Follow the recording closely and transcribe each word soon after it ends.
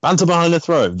Banter Behind the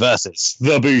Throne versus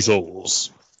the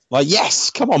Beatles. Like, yes,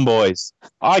 come on, boys.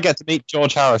 I get to meet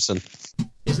George Harrison.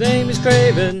 His name is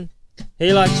Craven,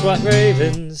 he likes white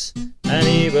ravens, and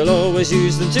he will always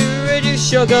use them to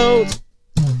reduce your gold.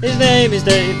 His name is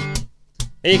Dave,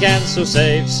 he cancels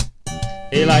saves,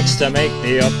 he likes to make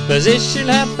the opposition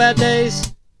have bad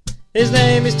days. His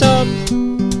name is Tom,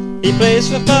 he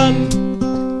plays for fun,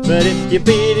 but if you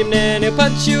beat him then he'll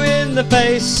punch you in the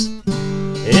face.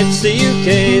 It's the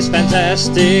UK's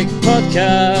fantastic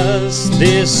podcast.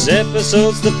 This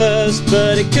episode's the first,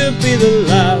 but it could be the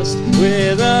last.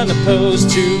 We're unopposed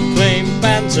to plain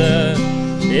banter.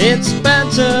 It's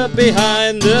banter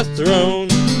behind the throne.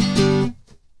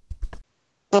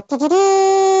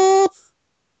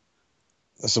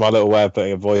 This is my little way of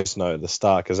putting a voice note at the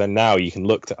start, because then now you can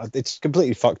look to, it's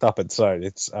completely fucked up its own.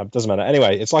 It's doesn't matter.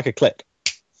 Anyway, it's like a click.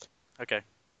 Okay.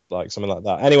 Like something like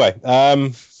that. Anyway,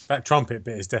 that trumpet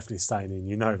bit is definitely staying in.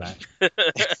 You know that.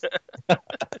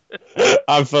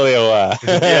 I'm fully aware.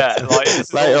 Yeah, like this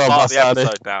is all part of the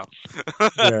episode now.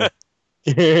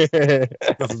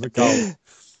 Nothing but gold.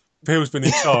 Peel's been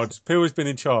in charge. Peel's been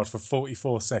in charge for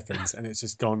 44 seconds, and it's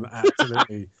just gone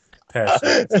absolutely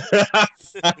pear-shaped.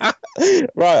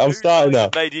 Right, I'm starting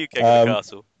now. Made you king of the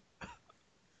castle.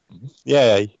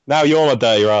 Yeah, now you're my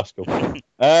dirty rascal.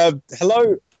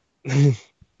 Hello.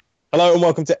 Hello and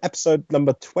welcome to episode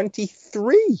number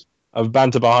 23 of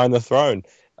Banter Behind the Throne.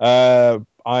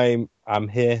 I'm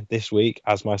here this week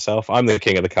as myself. I'm the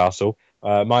king of the castle.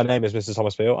 My name is Mr.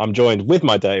 Thomas Peel. I'm joined with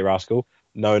my dirty rascal,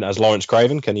 known as Lawrence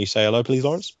Craven. Can you say hello, please,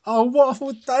 Lawrence? Oh, what? I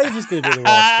thought Dave was going to be the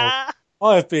rascal.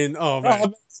 I have been,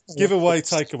 man. Give away,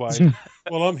 take away.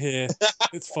 Well, I'm here.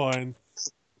 It's fine.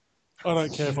 I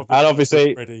don't care if I've been and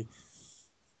obviously ready.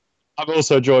 I'm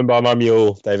also joined by my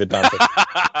mule, David Banter.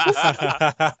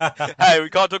 Hey, we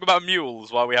can't talk about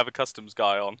mules while we have a customs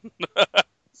guy on.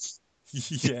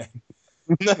 Yeah.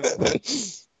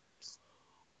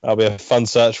 That'll be a fun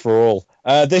search for all.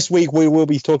 This week we will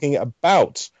be talking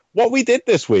about what we did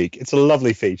this week. It's a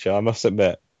lovely feature, I must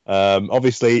admit.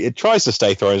 Obviously, it tries to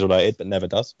stay Thrones related, but never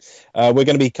does. We're going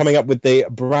to be coming up with the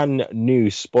brand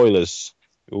new spoilers.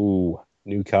 Ooh,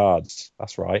 new cards.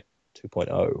 That's right.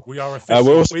 2.0. We are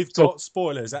official. We've got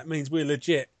spoilers. That means we're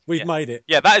legit. We've made it.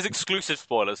 Yeah, that is exclusive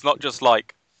spoilers, not just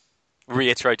like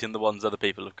reiterating the ones other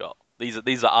people have got.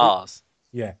 These are ours.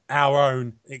 Yeah, our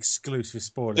own exclusive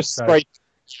spoilers. Just straight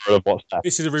of what's that.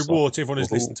 This is a reward to everyone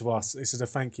who's listened to us. This is a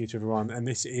thank you to everyone, and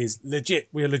this is legit.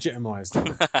 We are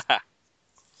legitimised.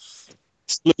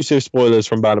 Exclusive spoilers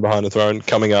from Banner Behind the Throne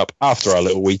coming up after our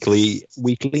little weekly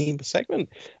segment.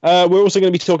 We're also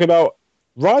going to be talking about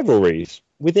rivalries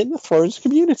within the Thrones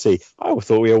community. I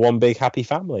thought we were one big happy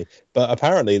family, but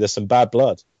apparently there's some bad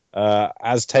blood,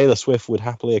 as Taylor Swift would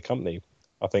happily accompany,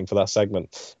 I think, for that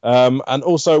segment. And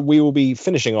also we will be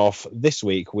finishing off this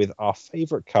week with our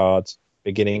favourite cards,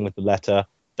 beginning with the letter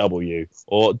W,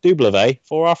 or W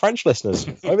for our French listeners.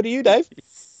 Over to you, Dave.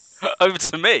 Over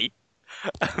to me?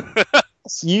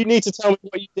 You need to tell me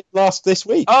what you did this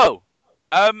week. Oh,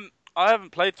 I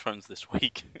haven't played Thrones this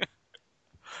week.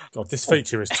 God, this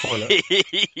feature is toilet.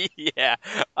 Yeah,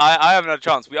 I haven't had a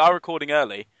chance. We are recording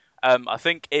early. I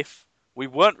think if we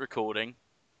weren't recording,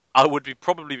 I would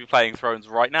probably be playing Thrones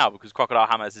right now because Crocodile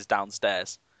Hammers is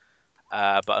downstairs.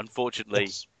 But unfortunately,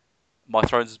 yes, my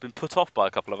Thrones has been put off by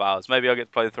a couple of hours. Maybe I'll get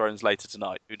to play the Thrones later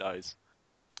tonight. Who knows?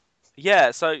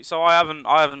 Yeah, so I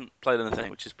haven't played anything,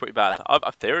 which is pretty bad.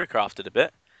 I've theory crafted a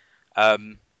bit.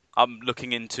 I'm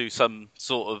looking into some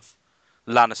sort of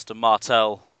Lannister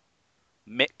Martell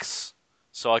mix,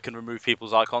 so I can remove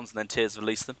people's icons and then Tears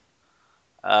release them.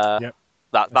 Yep,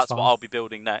 that's what I'll be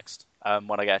building next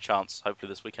when I get a chance, hopefully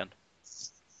this weekend.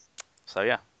 So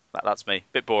yeah, that's me.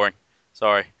 Bit boring.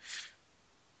 Sorry.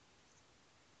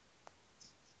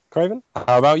 Craven,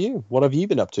 how about you? What have you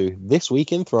been up to this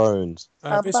week in Thrones?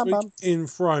 This week in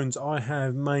Thrones, I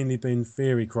have mainly been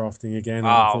theory crafting again.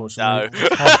 Oh, unfortunately, no.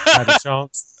 I haven't had a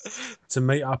chance to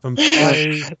meet up and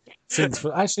play since.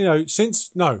 Actually,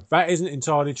 no, that isn't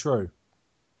entirely true.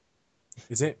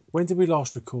 Is it? When did we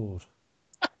last record?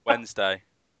 Wednesday.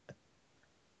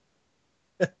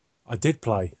 I did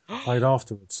play. I played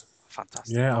afterwards.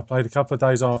 Fantastic. Yeah, I played a couple of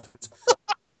days afterwards.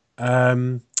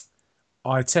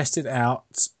 I tested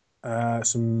out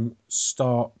some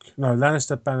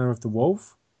Lannister Banner of the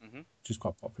Wolf, which is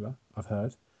quite popular, I've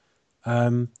heard.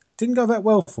 Didn't go that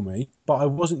well for me, but I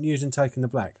wasn't using Taking the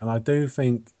Black, and I do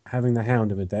think having the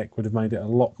Hound in the deck would have made it a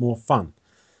lot more fun.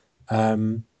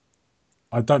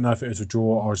 I don't know if it was a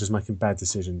draw or I was just making bad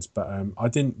decisions, but I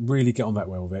didn't really get on that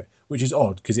well with it, which is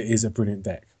odd because it is a brilliant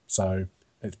deck, so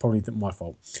it's probably my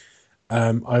fault.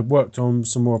 I worked on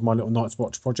some more of my little Night's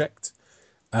Watch project.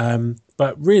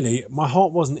 But really, my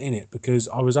heart wasn't in it because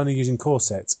I was only using core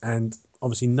sets, and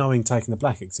obviously knowing Taking the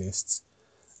Black exists,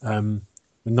 the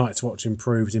Night's Watch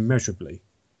improved immeasurably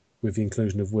with the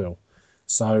inclusion of Will.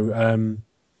 So,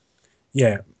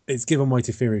 yeah, it's given way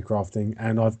to theory crafting,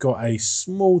 and I've got a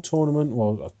small tournament,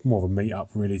 well, more of a meet-up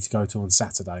really, to go to on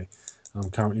Saturday. I'm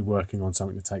currently working on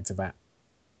something to take to that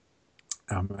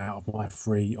out of my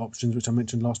 3 options, which I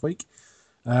mentioned last week.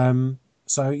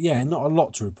 So, yeah, not a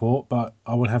lot to report, but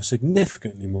I will have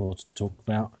significantly more to talk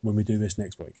about when we do this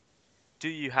next week. Do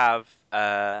you have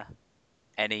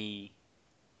any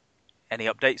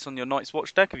updates on your Night's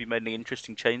Watch deck? Have you made any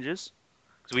interesting changes?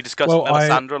 Because we discussed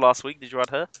Melisandre last week. Did you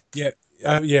add her?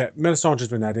 Yeah, Melisandre's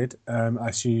been added.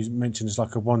 As you mentioned, it's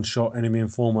like a one-shot enemy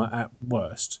informer at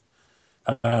worst.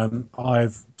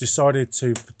 I've decided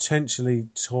to potentially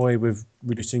toy with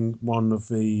reducing one of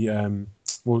the...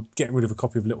 getting rid of a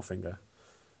copy of Littlefinger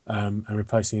and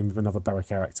replacing him with another Barra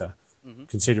character. Mm-hmm.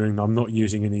 Considering I'm not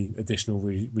using any additional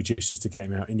reducers to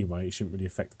game out anyway, it shouldn't really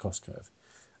affect the cost curve.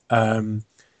 And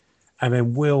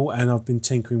then Will, and I've been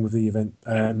tinkering with the event,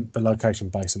 the location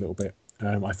base a little bit.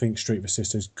 I think Street of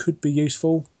Sisters could be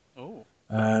useful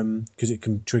because it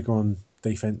can trigger on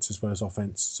defense as well as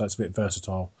offense, so it's a bit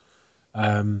versatile.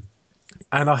 And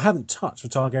I haven't touched the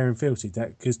Targaryen Fealty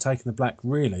deck because Taking the Black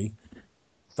really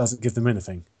doesn't give them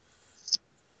anything.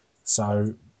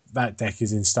 So that deck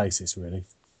is in stasis really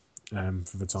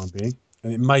for the time being,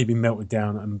 and it may be melted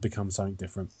down and become something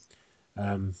different.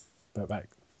 But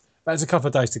that's a couple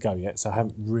of days to go yet, so I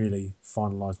haven't really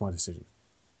finalised my decision.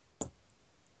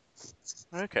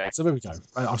 Okay. So there we go.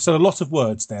 I've said a lot of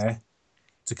words there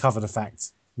to cover the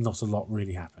fact not a lot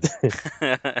really happened.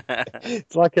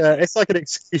 It's like an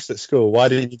excuse at school. Why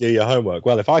didn't you do your homework?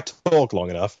 Well, if I talk long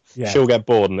enough, she'll get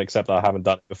bored and accept that I haven't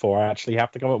done it before. I actually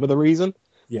have to come up with a reason.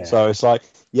 Yeah. So it's like,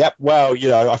 yep, well,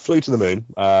 I flew to the moon,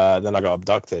 then I got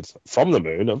abducted from the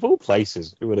moon, of all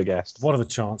places. Who would have guessed? What are the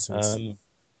chances?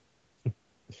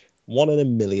 1 in a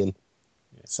million.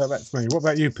 So that's me. What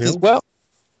about you, Peel? Well,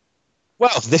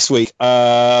 this week,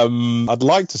 I'd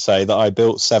like to say that I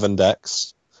built 7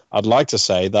 decks. I'd like to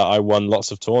say that I won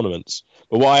lots of tournaments.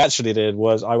 But what I actually did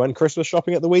was I went Christmas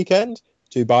shopping at the weekend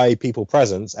to buy people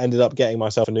presents, ended up getting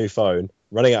myself a new phone,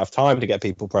 running out of time to get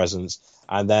people presents,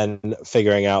 and then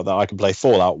figuring out that I can play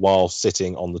Fallout while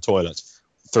sitting on the toilet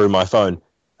through my phone,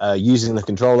 using the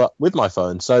controller with my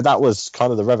phone. So that was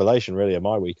kind of the revelation, really, of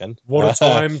my weekend. What a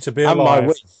time to be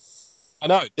alive. I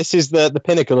know. This is the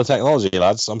pinnacle of technology,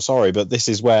 lads. I'm sorry, but this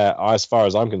is where, as far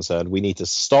as I'm concerned, we need to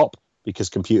stop because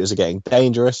computers are getting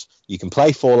dangerous. You can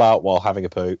play Fallout while having a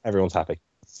poo. Everyone's happy.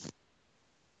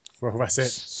 Well, that's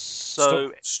it.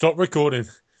 So stop recording.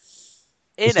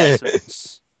 In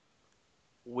essence,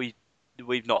 we've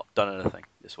not done anything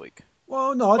this week.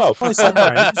 Well, no, I played some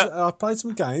games. I've played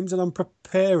some games and I'm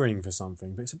preparing for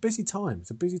something. But it's a busy time. It's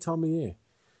a busy time of year.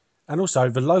 And also,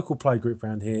 the local play group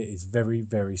around here is very,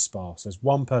 very sparse. There's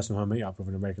one person who I meet up with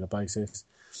on a regular basis.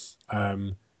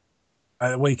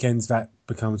 At the weekends, that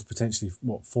becomes potentially,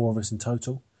 4 of us in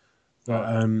total.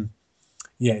 But,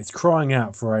 it's crying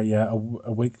out for a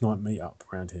weeknight meet-up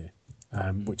around here,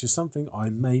 which is something I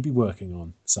may be working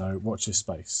on. So watch this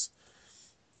space.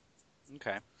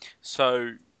 Okay.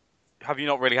 So have you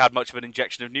not really had much of an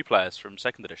injection of new players from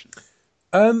 2nd edition?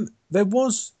 There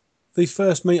was the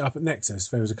first meet-up at Nexus.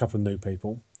 There was a couple of new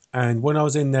people. And when I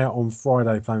was in there on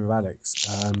Friday playing with Alex,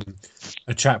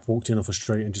 a chap walked in off the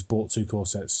street and just bought 2 core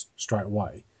sets straight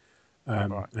away.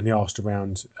 Right. And he asked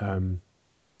around.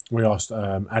 We asked,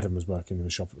 Adam was working in the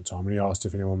shop at the time, and he asked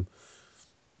if anyone,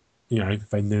 if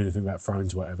they knew anything about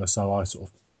Thrones or whatever. So I sort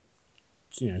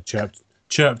of,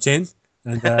 chirped in,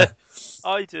 and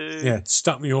I do. Yeah,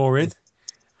 stuck my oar in.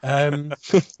 Had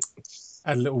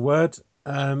a little word.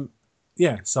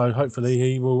 So hopefully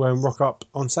he will rock up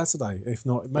on Saturday. If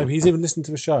not, maybe he's even listening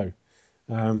to the show,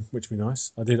 which would be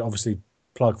nice. I did obviously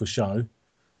plug the show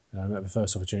at the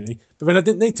first opportunity, but then I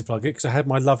didn't need to plug it because I had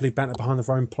my lovely Banter Behind the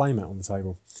Throne playmat on the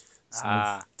table.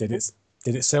 So did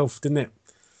itself, didn't it?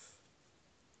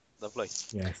 Lovely.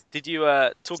 Yeah. Did you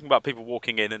talking about people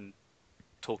walking in and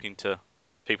talking to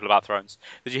people about Thrones?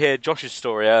 Did you hear Josh's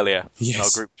story earlier in our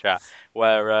group chat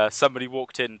where somebody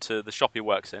walked into the shop he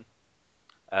works in,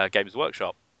 Games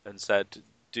Workshop, and said,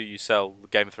 "Do you sell the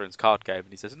Game of Thrones card game?"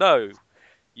 And he says, "No,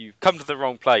 you've come to the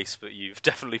wrong place, but you've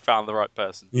definitely found the right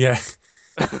person." Yeah.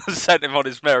 Sent him on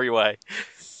his merry way.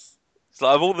 It's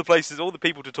like, of all the places, all the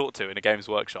people to talk to in a Games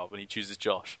Workshop, and he chooses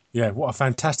Josh. Yeah, what a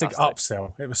fantastic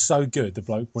upsell. It was so good, the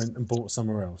bloke went and bought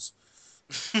somewhere else.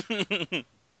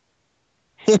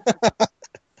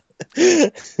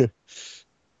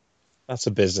 That's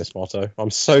a business motto.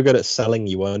 I'm so good at selling,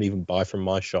 you won't even buy from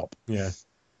my shop. Yeah.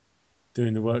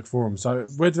 Doing the work for him. So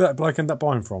where did that bloke end up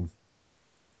buying from?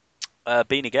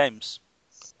 Beanie Games.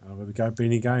 Oh, there we go,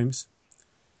 Beanie Games.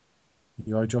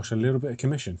 You owe Josh a little bit of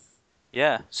commission.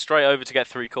 Yeah, straight over to get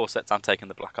 3 core sets and taking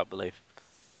the black, I believe.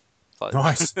 Like,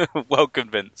 Nice. well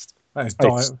convinced. That is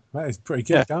Nice. that is pretty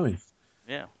good going.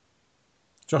 Yeah.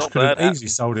 Josh Not could have bad, easily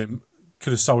sold him.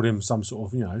 Could have sold him some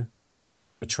sort of,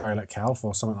 betrayal at Calf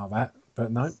or something like that. But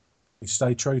no, he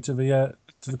stayed true to the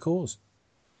cause.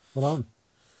 Well done.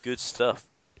 Good stuff.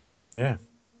 Yeah.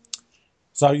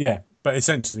 So yeah, but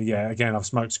essentially, yeah. Again, I've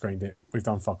smoke screened it. We've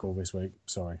done fuck all this week.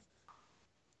 Sorry.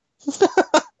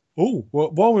 Oh,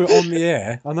 well, while we're on the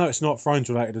air, I know it's not Thrones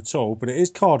related at all, but it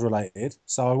is card related,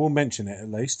 so I will mention it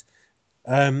at least.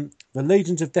 The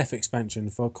Legions of Death expansion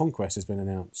for Conquest has been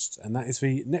announced, and that is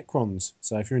the Necrons.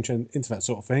 So if you're into that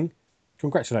sort of thing,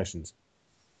 congratulations.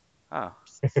 Ah.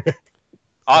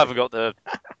 I haven't got the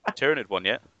Tyranid one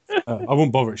yet. I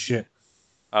wouldn't bother at shit.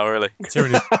 Oh, really?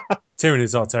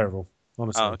 Tyranids are terrible,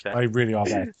 honestly. Oh, okay. They really are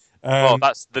bad. Well,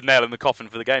 that's the nail in the coffin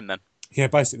for the game then, Yeah,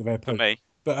 basically they're for poop. me.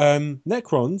 But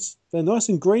Necrons, they're nice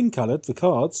and green coloured, the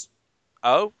cards.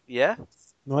 Oh, yeah?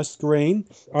 Nice green.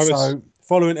 So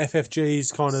following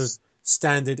FFG's kind of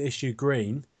standard issue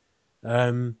green.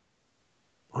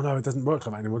 Oh no, it doesn't work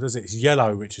like that anymore, does it? It's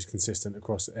yellow, which is consistent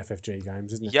across FFG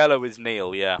games, isn't it? Yellow is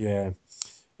Neil, yeah. Yeah.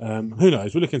 Who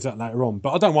knows? We'll look into that later on.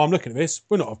 But I don't know why I'm looking at this.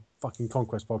 We're not a fucking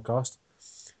Conquest podcast.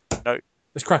 No.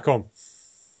 Let's crack on.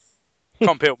 Come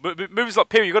on, Peel. Movies like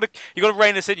Peel, you got to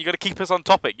rein us in. You got to keep us on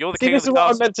topic. You're the king This of is the what I'm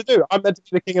castle. meant to do. I'm meant to be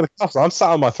the king of the castle. I'm sat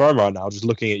on my throne right now, just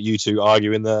looking at you two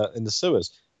argue in the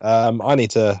sewers. I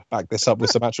need to back this up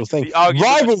with some actual thing. The argument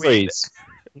Rivalries.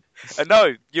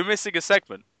 No, you're missing a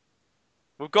segment.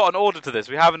 We've got an order to this.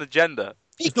 We have an agenda.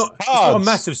 It's not a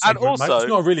massive segment, And also- mate. It's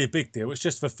not really a big deal. It's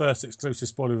just the first exclusive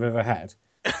spoiler we've ever had.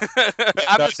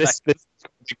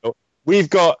 We've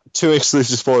got 2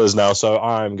 exclusive spoilers now, so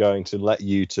I'm going to let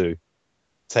you two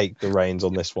take the reins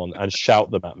on this one and shout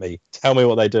them at me. Tell me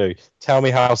what they do. Tell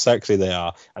me how sexy they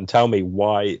are, and tell me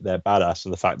why they're badass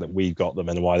and the fact that we've got them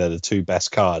and why they're the 2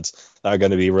 best cards that are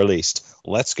going to be released.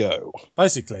 Let's go.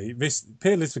 Basically, this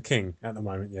Peel is the king at the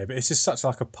moment, yeah, but it's just such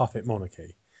like a puppet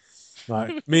monarchy.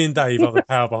 Like me and Dave are the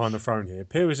power behind the throne here.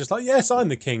 Peel is just like, yes, I'm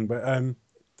the king, but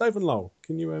Dave and Lowell,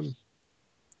 can you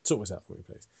sort this out for me,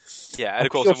 please? Yeah, and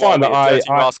of course, You'll find that a dirty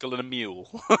I- rascal and a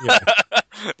mule. Yeah.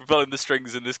 Pulling the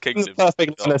strings in this I'm kingdom. the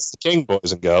perfect Lannister King,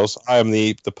 boys and girls. I am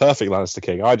the perfect Lannister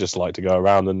King. I just like to go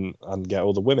around and get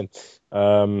all the women,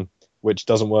 which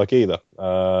doesn't work either.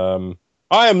 I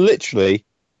am literally,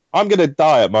 I'm going to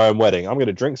die at my own wedding. I'm going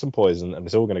to drink some poison, and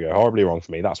it's all going to go horribly wrong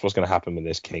for me. That's what's going to happen with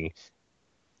this king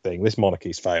thing. This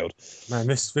monarchy's failed. Man,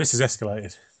 this has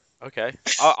escalated. Okay,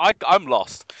 I'm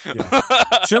lost. Yeah.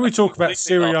 Shall we talk about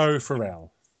Completely Syrio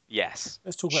Farrell? Yes.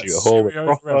 Let's talk about Shoot a hole with Syrio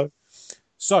Farrell. crossbow.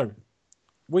 So,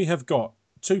 we have got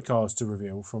 2 cards to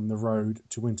reveal from The Road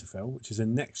to Winterfell, which is a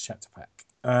next chapter pack.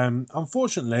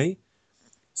 Unfortunately,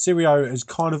 Syrio has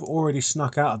kind of already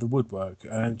snuck out of the woodwork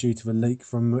due to the leak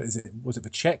from, was it the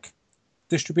Czech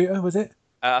distributor, was it?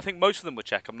 I think most of them were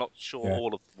Czech. I'm not sure Yeah.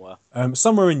 all of them were.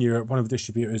 Somewhere in Europe, one of the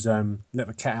distributors let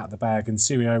the cat out of the bag, and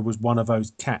Syrio was one of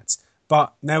those cats.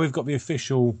 But now we've got the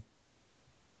official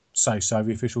say-so,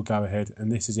 the official go-ahead, and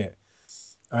this is it.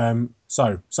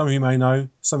 So, some of you may know,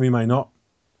 some of you may not.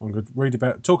 I'm going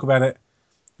to talk about it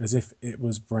as if it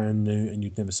was brand new and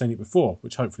you'd never seen it before,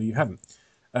 which hopefully you haven't.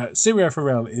 Syrio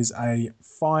Farrell is a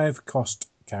 5-cost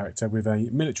character with a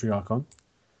military icon,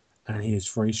 and he is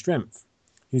 3 strength.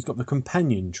 He's got the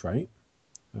companion trait.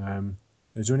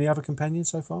 Is there any other companions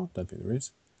so far? Don't think there is.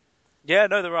 Yeah,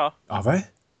 no, there are. Are there?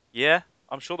 Yeah,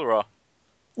 I'm sure there are.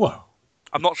 Well,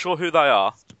 I'm not sure who they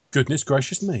are. goodness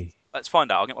gracious me. Let's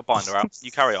find out. I'll get my binder out.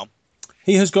 You carry on.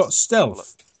 He has got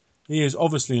stealth. He is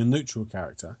obviously a neutral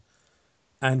character.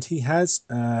 And he has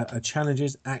a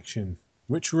challenges action,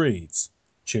 which reads,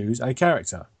 choose a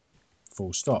character.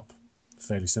 Full stop.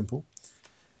 Fairly simple.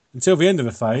 Until the end of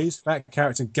the phase, that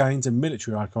character gains a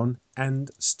military icon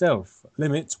and stealth.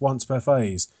 Limit once per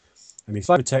phase. And his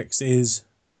flavor text is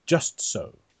just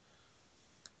so.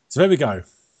 So there we go.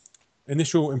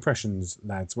 Initial impressions,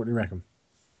 lads. What do you reckon?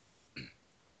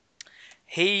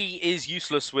 He is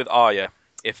useless with Arya,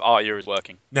 if Arya is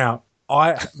working. Now,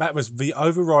 that was the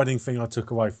overriding thing I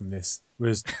took away from this,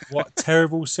 was what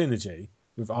terrible synergy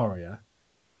with Arya.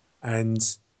 And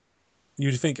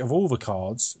you'd think of all the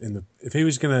cards, if he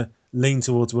was going to lean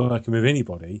towards working with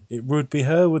anybody, it would be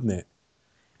her, wouldn't it?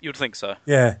 You'd think so.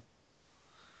 Yeah.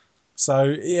 So,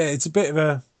 yeah, it's a bit of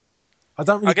a... I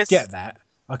don't really get that.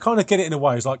 I kind of get it in a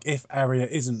way. It's like if Arya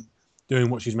isn't doing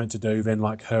what she's meant to do, then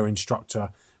like her instructor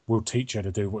will teach her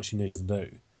to do what she needs to do.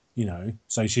 You know,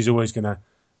 so she's always gonna,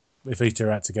 if he two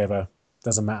are out together,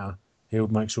 doesn't matter. He'll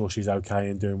make sure she's okay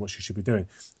and doing what she should be doing.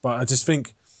 But I just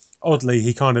think, oddly,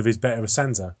 he kind of is better with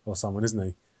Sansa or someone, isn't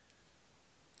he?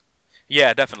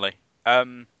 Yeah, definitely. I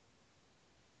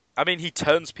mean, he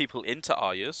turns people into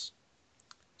Aryas,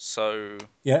 so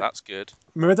Yeah. that's good.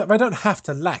 I mean, they don't have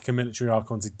to lack a military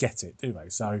icon to get it, do they?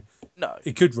 So No.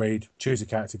 he could read, choose a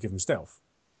character, give him stealth.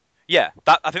 Yeah,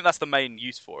 I think that's the main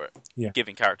use for it. Yeah.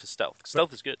 Giving characters stealth.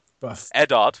 Stealth is good. But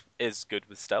Eddard is good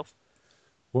with stealth.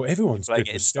 well, everyone's Playing good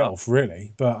it with in stealth,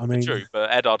 really. But I mean, True,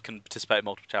 but Eddard can participate in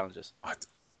multiple challenges. I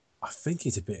think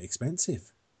he's a bit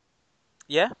expensive.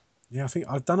 Yeah. Yeah,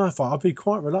 I don't know if I'd be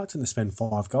quite reluctant to spend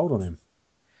 5 gold on him.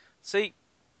 See,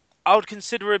 I would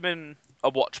consider him in a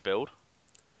watch build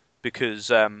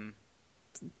because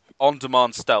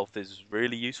on-demand stealth is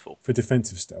really useful. For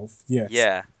defensive stealth, yes.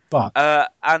 Yeah. But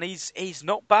And he's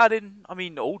not bad in. I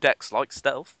mean, all decks like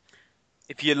stealth.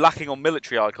 If you're lacking on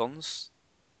military icons,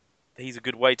 he's a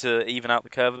good way to even out the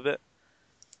curve a bit.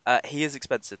 He is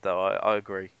expensive, though. I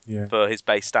agree. Yeah. For his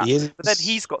base stats, but then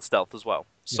he's got stealth as well.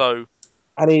 So,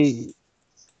 and he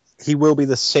will be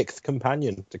the 6th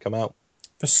companion to come out.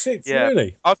 The 6th, yeah,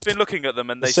 really? I've been looking at them,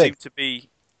 and they seem to be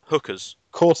hookers.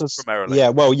 Primarily. Yeah,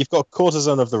 well, you've got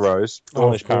Courtesan of the Rose,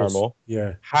 Cornish Paramore,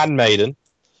 yeah, Handmaiden,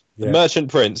 the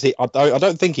Merchant Prince. I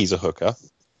don't think he's a hooker,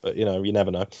 but you never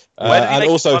know. Where did he make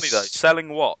also money though?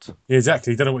 Selling what? Yeah,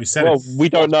 exactly. You don't know what he's selling. Well, we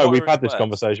don't know. We've had this Where?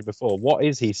 conversation before. What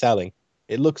is he selling?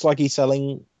 It looks like he's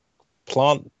selling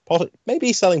maybe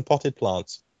he's selling potted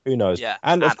plants. Who knows? Yeah,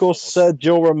 and of course, Sir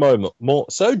Jorah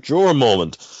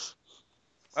Mormont.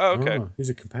 Oh, okay. Oh, he's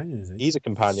a companion, is he? He's a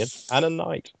companion and a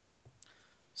knight.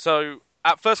 So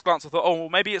at first glance, I thought, oh, well,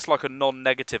 maybe it's like a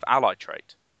non-negative ally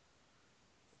trait.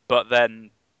 But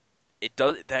then it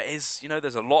does. There is,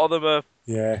 there's a lot of them.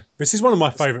 Yeah, this is one of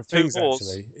my favourite things. wars.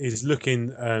 Actually, is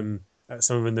looking at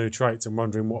some of the new traits and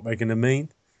wondering what they're going to mean.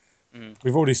 Mm.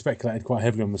 We've already speculated quite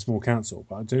heavily on the small council,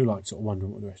 but I do like sort of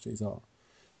wondering what the rest of these are.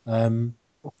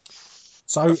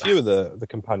 So a few of the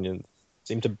companions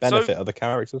seem to benefit other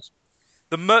characters.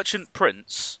 The Merchant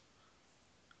Prince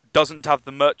doesn't have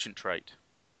the merchant trait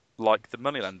like the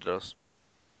Moneylender does.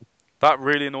 That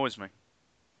really annoys me.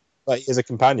 But he's a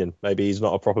companion. Maybe he's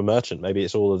not a proper merchant. Maybe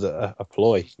it's all a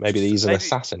ploy. Maybe he's an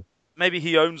assassin. Maybe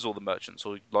he owns all the merchants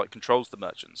or controls the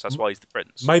merchants. That's why he's the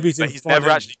prince. Maybe he's never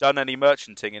actually done any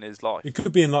merchanting in his life. It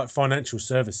could be in like financial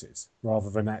services rather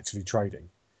than actually trading.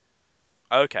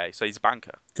 Okay, so he's a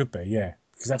banker. Could be, yeah.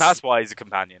 Because that's why he's a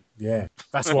companion. Yeah,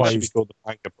 that's why he's called the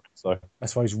banker prince. Though.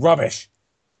 That's why he's rubbish.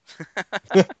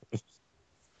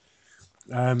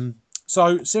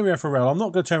 So Syrio Forel, I'm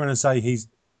not going to turn around and say he's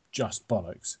just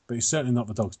bollocks, but he's certainly not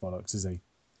the dog's bollocks, is he?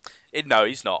 No,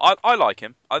 he's not. I like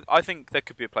him. I think there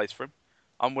could be a place for him.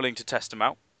 I'm willing to test him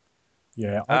out.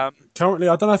 Yeah. Currently,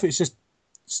 I don't know if it's just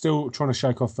still trying to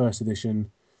shake off first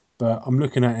edition, but I'm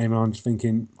looking at him and I'm just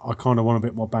thinking I kind of want a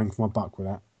bit more bang for my buck with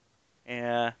that.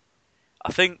 Yeah,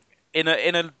 I think in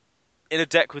a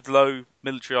deck with low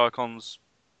military icons,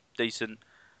 decent,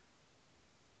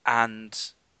 and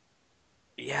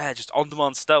yeah, just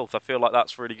on-demand stealth. I feel like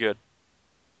that's really good.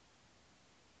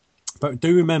 But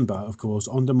do remember, of course,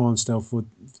 on-demand stealth for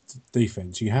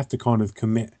defense, you have to kind of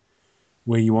commit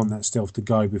where you want that stealth to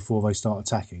go before they start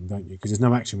attacking, don't you? Because there's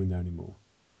no action window anymore.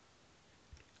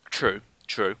 True.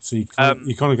 So you kind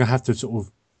of have to sort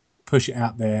of push it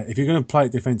out there. If you're going to play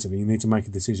it defensively, you need to make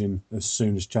a decision as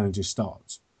soon as challenges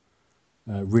starts.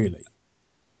 Really.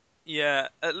 Yeah,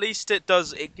 at least it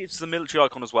does. It gives the military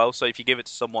icon as well. So if you give it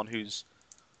to someone who's,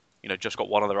 just got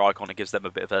one other icon, it gives them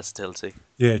a bit of versatility.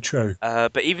 Yeah, true.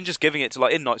 But even just giving it to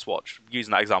in Night's Watch,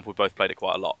 using that example, we both played it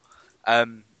quite a lot.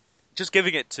 Just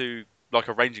giving it to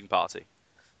a ranging party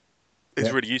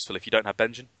is really useful if you don't have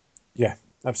Benjen. Yeah,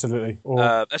 absolutely.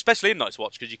 Especially in Night's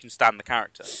Watch because you can stand the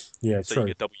character. Yeah, so true. you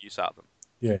get double use out of them.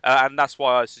 Yeah, and that's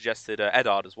why I suggested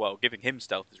Eddard as well. Giving him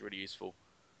stealth is really useful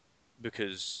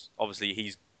because obviously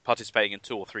he's participating in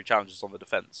 2 or 3 challenges on the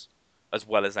defense as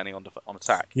well as any on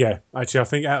attack. Yeah, actually, I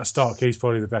think out of Stark, he's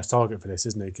probably the best target for this,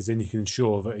 isn't he? Because then you can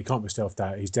ensure that he can't be stealthed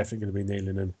out. He's definitely going to be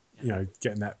kneeling and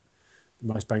getting that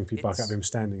most bang for buck out of him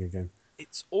standing again.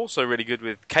 It's also really good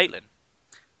with Caitlyn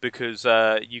because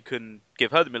you can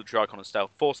give her the military icon and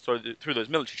stealth, force through those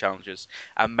military challenges,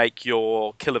 and make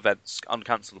your kill events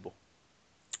uncancelable.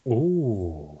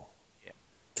 Ooh, yeah.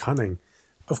 Cunning.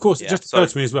 Of course, it just occurred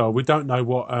to me as well. We don't know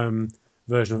what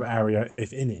version of Arya,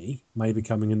 if any, may be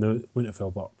coming in the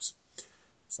Winterfell box.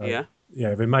 So, yeah,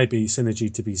 there may be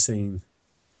synergy to be seen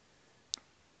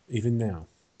even now.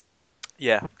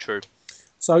 Yeah, true.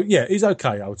 So yeah, he's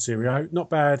okay, old Sirio. Not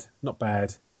bad, not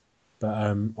bad. But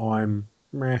I'm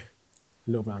a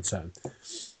little bit uncertain.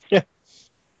 Yeah.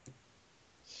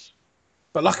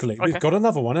 But luckily, we've got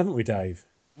another one, haven't we, Dave?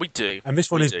 We do. And this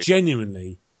one is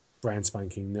genuinely brand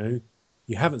spanking new.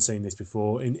 You haven't seen this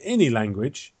before in any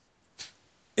language,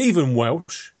 even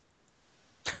Welsh.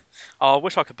 Oh, I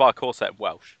wish I could buy a core set in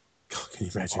Welsh. God, can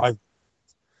you imagine?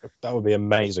 That would be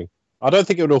amazing. I don't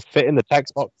think it would all fit in the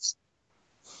text box.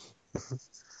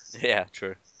 Yeah,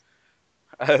 true.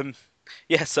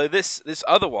 Yeah, so this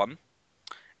other one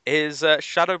is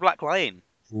Shadow Black Lane.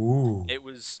 Ooh. It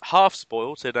was half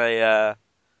spoiled in an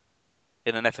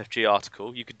FFG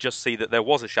article. You could just see that there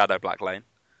was a Shadow Black Lane.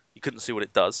 You couldn't see what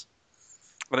it does.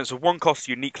 And it's a one-cost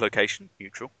unique location,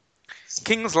 neutral.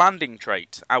 King's Landing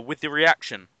trait, with the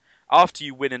reaction. After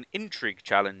you win an Intrigue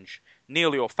challenge,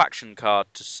 kneel your faction card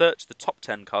to search the top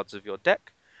 10 cards of your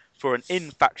deck for an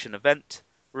in-faction event,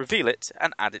 reveal it,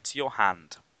 and add it to your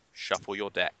hand. Shuffle your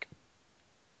deck.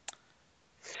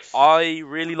 I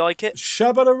really like it.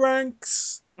 Shabba the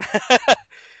ranks!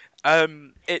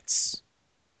 It's...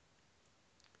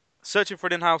 Searching for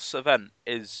an in-house event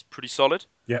is pretty solid.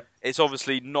 Yep. It's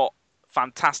obviously not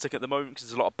fantastic at the moment because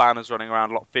there's a lot of banners running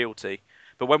around, a lot of fealty.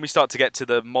 But when we start to get to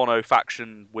the mono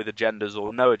faction with agendas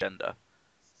or no agenda,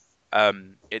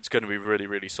 it's going to be really,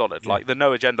 really solid. Yeah. Like the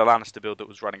no agenda Lannister build that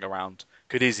was running around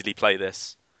could easily play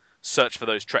this. Search for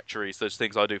those treacheries, those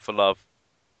things I do for love.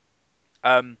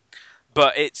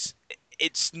 But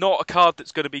it's not a card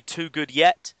that's going to be too good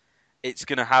yet. It's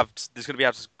going to there's going to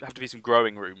have to be some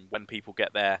growing room when people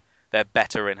get their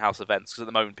better in-house events. Because at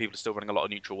the moment people are still running a lot of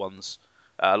neutral ones,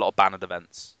 a lot of bannered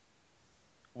events.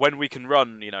 When we can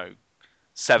run,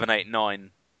 7, 8, 9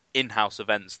 in-house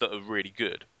events that are really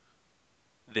good,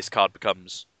 this card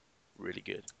becomes really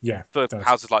good. Yeah. For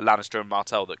houses like Lannister and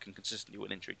Martell that can consistently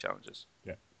win Intrigue challenges.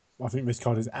 Yeah. I think this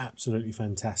card is absolutely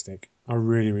fantastic. I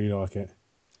really, really like it.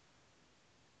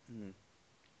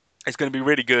 It's going to be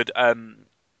really good,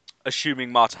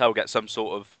 assuming Martell gets some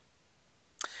sort of,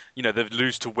 the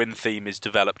lose to win theme is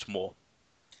developed more.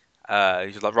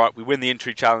 He's like, right, we win the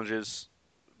Intrigue challenges,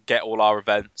 get all our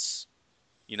events,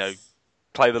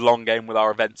 play the long game with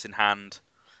our events in hand.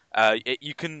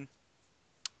 You can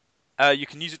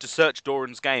use it to search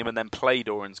Doran's game and then play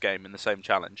Doran's game in the same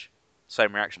challenge,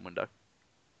 same reaction window,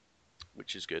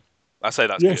 which is good. I say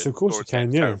that's good. Yes, of course Doran's you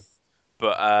can, yeah. terrible.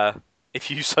 But if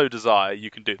you so desire, you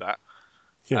can do that.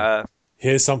 Yeah.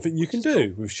 Here's something you can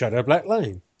do with Shadow Black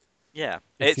Lane. Yeah,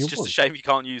 it's just a shame you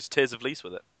can't use Tears of Lys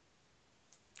with it,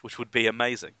 which would be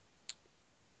amazing.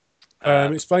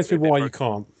 Explain to me why you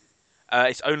can't.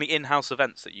 It's only in-house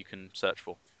events that you can search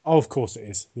for. Oh, of course it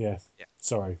is. Yeah.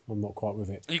 Sorry, I'm not quite with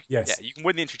it. Yes. Yeah, you can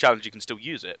win the entry challenge. You can still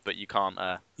use it, but you can't.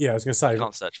 Yeah, I was going to say. You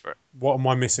can't search for it. What am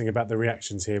I missing about the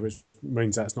reactions here? Which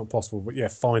means that's not possible. But yeah,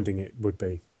 finding it would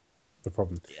be the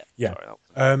problem. Yeah. Sorry,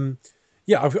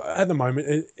 at the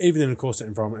moment, even in a core set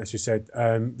environment, as you said,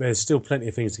 there's still plenty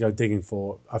of things to go digging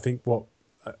for. I think what,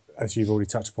 as you've already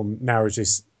touched upon, narrows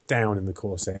this down in the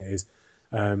core set is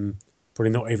probably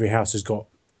not every house has got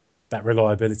that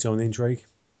reliability on Intrigue.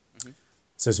 Mm-hmm.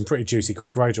 So some pretty juicy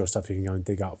Greyjoy stuff you can go and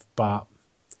dig up, but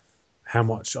how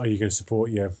much are you going to support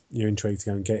your Intrigue to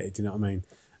go and get it? Do you know what I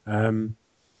mean?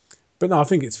 But no, I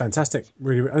think it's fantastic,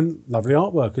 really, and lovely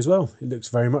artwork as well. It looks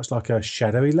very much like a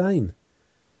shadowy lane.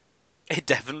 It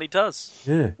definitely does.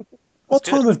 Yeah. What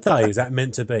time of day is that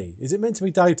meant to be? Is it meant to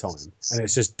be daytime and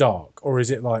it's just dark, or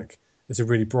is it like it's a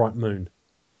really bright moon?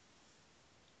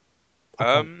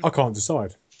 I can't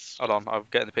decide. Hold on, I'm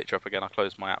getting the picture up again. I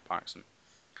closed my app by accident.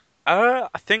 I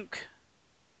think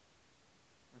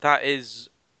that is...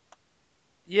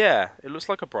 Yeah, it looks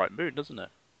like a bright moon, doesn't it?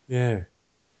 Yeah.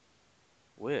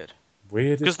 Weird.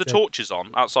 Because the torch is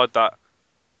on outside that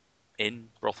inn,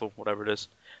 brothel, whatever it is.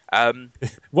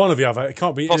 One or the other. It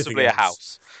can't be possibly a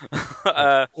house.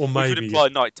 or maybe which would imply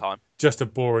nighttime. Just a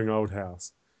boring old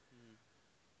house.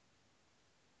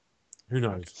 Who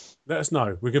knows? Let us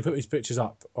know. We're going to put these pictures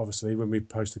up, obviously, when we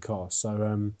post the cast.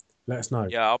 So let us know.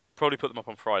 Yeah, I'll probably put them up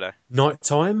on Friday.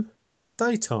 Nighttime?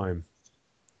 Daytime?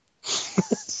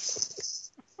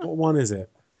 What one is it?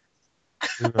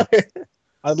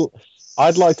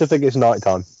 I'd like to think it's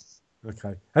nighttime.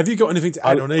 Okay. Have you got anything to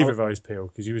add on either of those, Peel?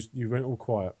 Because you went all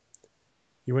quiet.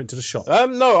 You went to the shop.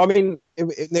 No, I mean,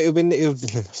 it'd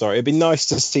be nice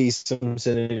to see some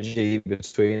synergy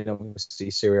between obviously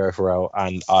Syrio Farrell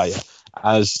and Aya.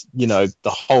 As you know, the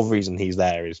whole reason he's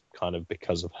there is kind of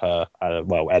because of her.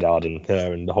 Eddard and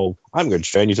her, and the whole I'm going to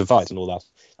train you to fight and all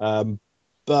that.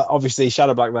 But obviously,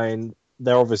 Shadow Black Lane,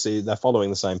 they're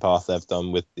following the same path they've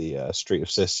done with the Street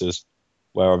of Sisters,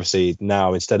 where obviously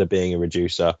now instead of being a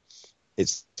reducer,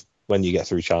 It's when you get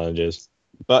through challenges.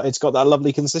 But it's got that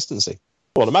lovely consistency.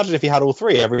 Well, imagine if you had all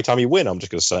three. Every time you win, I'm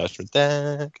just going to search my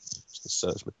deck.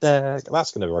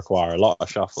 That's going to require a lot of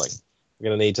shuffling. We're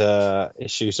going to need to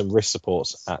issue some risk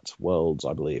supports at Worlds,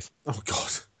 I believe. Oh,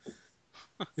 God.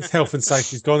 This health and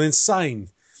safety's gone insane.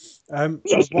 I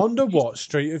wonder what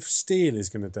Street of Steel is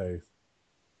going to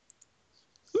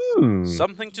do.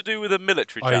 Something to do with a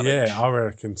military Oh, challenge. yeah, I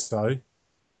reckon so.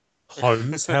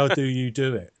 Holmes, how do you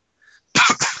do it?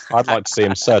 I'd like to see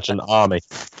him search an army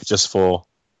just for,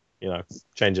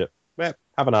 change it. Yeah,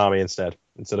 have an army instead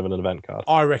of an event card.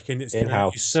 I reckon it's going to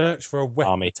In-house search for a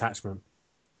weapon army. attachment.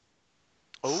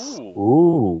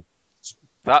 Ooh.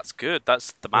 That's good.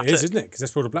 That's thematic. It is, isn't it? Because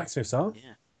that's where the blacksmiths are.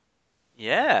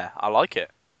 Yeah, I like it.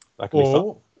 That can be fun.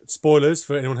 Or, spoilers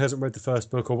for anyone who hasn't read the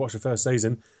first book or watched the first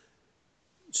season,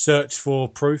 search for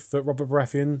proof that Robert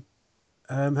Baratheon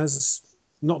has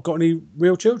not got any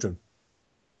real children.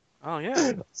 Oh,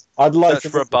 yeah. I'd like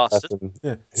Search for a bastard.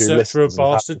 Yeah. Who Search for a listens and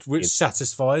bastard happens which to-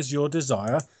 satisfies your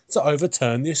desire to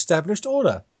overturn the established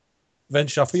order. Then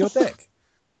shuffle your deck.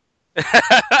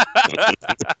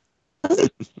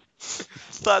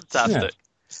 Fantastic.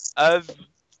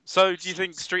 So, do you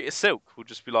think Street of Silk will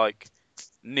just be like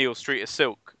Neil Street of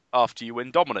Silk after you win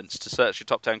Dominance to search your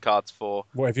top 10 cards for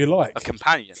Whatever you like. a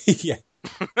companion? Yeah.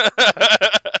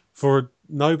 For a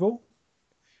noble?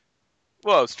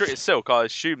 Well, Street of Silk, I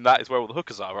assume that is where all the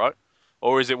hookers are, right?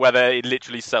 Or is it where they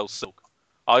literally sell silk?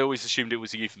 I always assumed it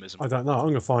was a euphemism. I don't know. I'm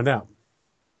going to find out.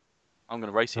 I'm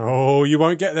going to race you. Oh, you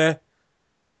won't get there.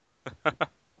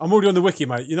 I'm already on the wiki,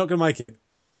 mate. You're not going to make it.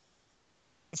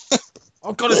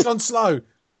 Oh, God, it's gone slow.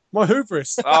 My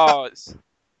hubris. Oh, it's...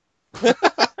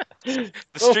 the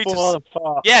Street of...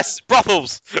 Yes,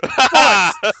 brothels!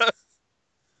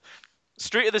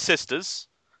 Street of the Sisters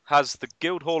has the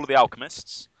Guild Hall of the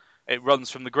Alchemists. It runs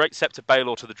from the Great Sept of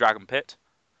Baelor to the Dragon Pit.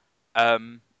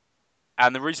 And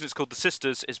the reason it's called the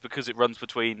Sisters is because it runs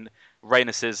between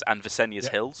Rhaenys' and Visenya's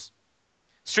hills.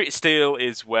 Street of Steel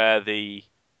is where the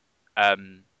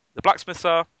blacksmiths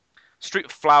are. Street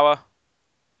of Flower,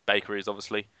 bakeries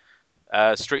obviously.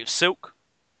 Street of Silk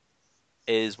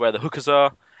is where the hookers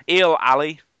are. Eel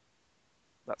Alley,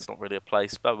 that's not really a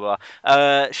place. Blah blah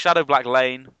blah. Shadow Black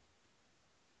Lane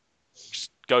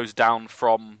just goes down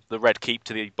from the Red Keep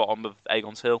to the bottom of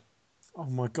Aegon's Hill. Oh,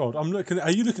 my God. Are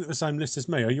you looking at the same list as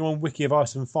me? Are you on Wiki of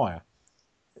Ice and Fire?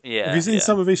 Yeah. Have you seen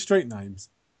some of his street names?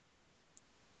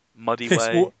 Muddy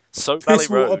Pisswa- Way, Soap Valley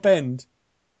Pisswater Road. Bend.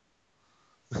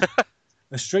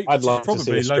 A street I'd which is love to see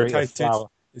probably a Street of located. Flower.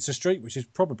 It's a street which is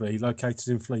probably located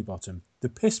in Flea Bottom. The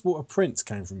Pisswater Prince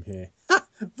came from here.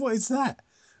 What is that?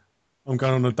 I'm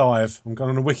going on a dive. I'm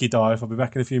going on a wiki dive. I'll be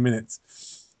back in a few minutes.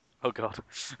 Oh god.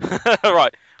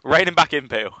 Right, reining back in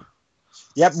Peel.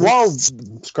 Yep, while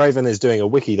Scraven is doing a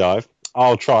wiki dive,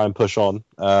 I'll try and push on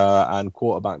and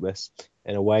quarterback this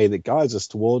in a way that guides us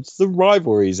towards the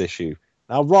rivalries issue.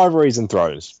 Now, rivalries and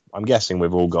thrones. I'm guessing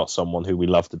we've all got someone who we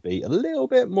love to beat a little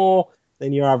bit more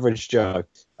than your average Joe.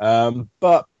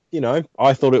 But,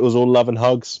 I thought it was all love and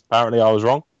hugs. Apparently I was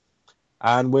wrong.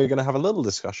 And we're going to have a little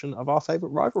discussion of our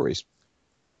favourite rivalries.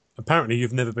 Apparently,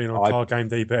 you've never been on Card Game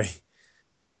DB.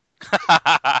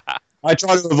 I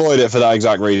try to avoid it for that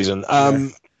exact reason.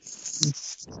 The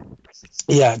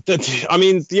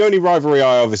only rivalry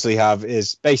I obviously have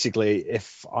is basically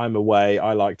if I'm away,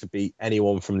 I like to beat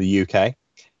anyone from the UK.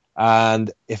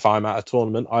 And if I'm at a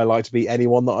tournament, I like to beat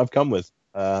anyone that I've come with.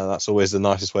 That's always the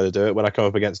nicest way to do it. When I come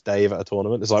up against Dave at a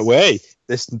tournament, it's like, wait,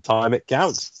 this time it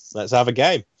counts. Let's have a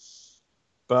game.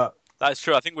 But That's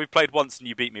true. I think we've played once and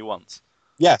you beat me once.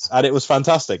 yes, and it was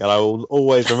fantastic, and I will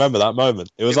always remember that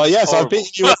moment. It was like, yes, I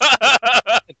beat you.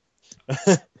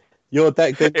 Your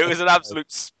deck did. It was an absolute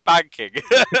spanking.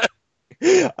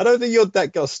 I don't think your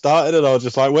deck got started, and I was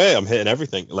just like, wait, I'm hitting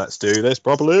everything. Let's do this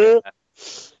properly.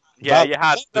 Yeah, you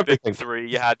had the everything. big three.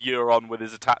 You had Euron with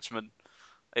his attachment.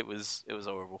 It was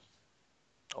horrible.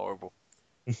 Horrible.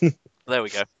 There we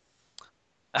go.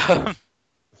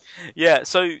 Yeah,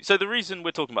 so the reason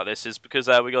we're talking about this is because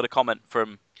we got a comment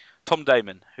from Tom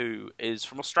Damon, who is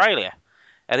from Australia.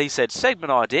 And he said,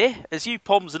 segment idea, as you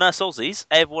Poms and us Aussies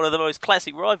have one of the most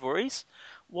classic rivalries,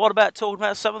 what about talking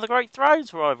about some of the Great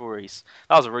Thrones rivalries?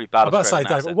 That was a really bad I'm about to say,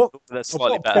 Australian Dave, accent. at That's what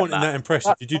slightly better point than in that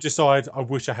impression did you decide, I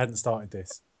wish I hadn't started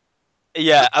this?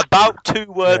 Yeah, about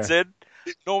 2 words in.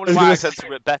 Normally my Yeah. accent's a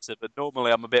bit better, but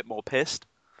normally I'm a bit more pissed.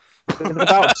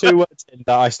 About 2 words in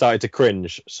that I started to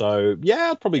cringe. So,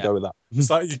 yeah, I'd probably go with that. It's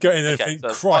like you get in there and Okay,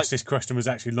 think, so, Christ, this question was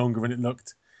actually longer than it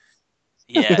looked.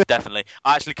 Yeah, definitely.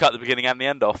 I actually cut the beginning and the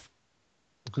end off.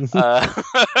 So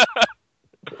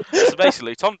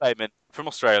basically, Tom Damon from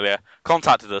Australia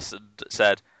contacted us and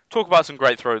said, talk about some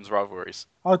Great Thrones rivalries.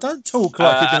 Oh, don't talk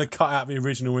like you're going to cut out the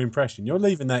original impression. You're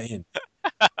leaving that in.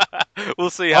 We'll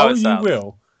see how it you sounds.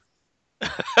 will.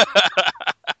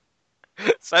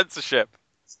 Censorship.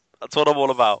 That's what I'm all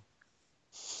about.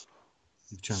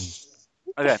 You've changed.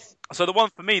 Okay, so the one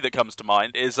for me that comes to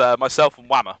mind is myself and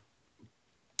Whammer,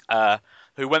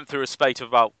 who went through a spate of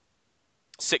about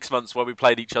 6 months where we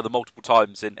played each other multiple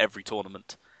times in every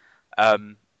tournament.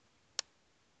 In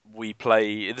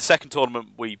the second tournament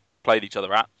we played each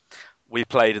other at, we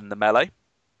played in the melee,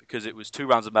 because it was 2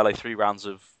 rounds of melee, 3 rounds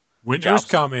of Winter's joust.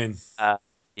 coming.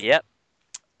 Yep.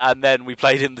 And then we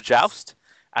played in the joust,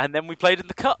 and then we played in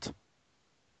the cut.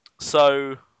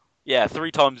 So, yeah,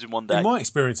 3 times in one day. In my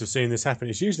experience of seeing this happen,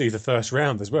 it's usually the first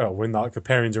round as well, when like the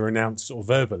pairings are announced sort of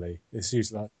verbally. It's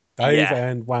usually like Dave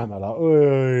and Whammer, like,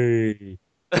 oi.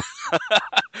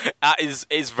 That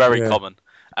is very common.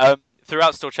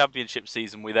 Throughout Still Championship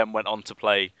season, we then went on to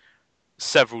play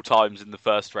several times in the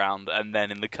first round, and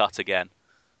then in the cut again.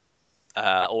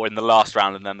 Or in the last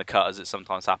round and then the cut, as it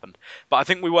sometimes happened. But I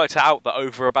think we worked it out that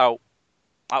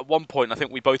at one point, I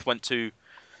think we both went to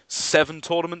 7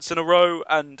 tournaments in a row,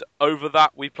 and over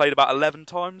that we played about 11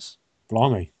 times.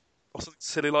 Blimey. Or something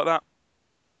silly like that.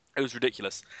 It was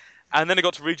ridiculous. And then it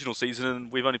got to regional season, and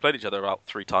we've only played each other about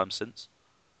 3 times since.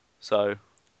 So...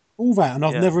 all that, and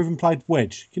I've never even played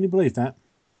Wedge. Can you believe that?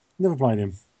 Never played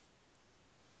him.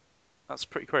 That's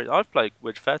pretty crazy. I've played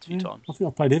Wedge fair a few times. I think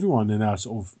I've played everyone in our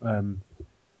sort of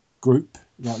group,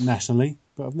 like nationally,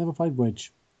 but I've never played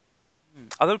Wedge.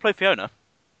 I've never played Fiona,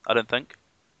 I don't think.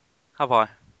 Have I?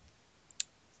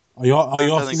 Are you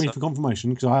asking me for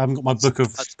confirmation? Because I haven't got my book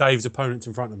of Dave's opponents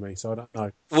in front of me, so I don't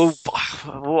know.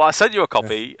 Well, I sent you a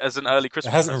copy as an early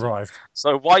Christmas. It hasn't present. arrived.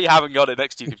 So why you haven't got it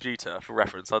next to your computer for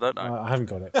reference, I don't know. I haven't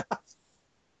got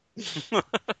it.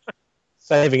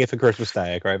 Saving it for Christmas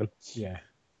Day, Craven. Yeah.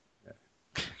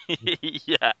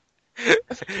 Yeah.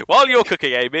 While you're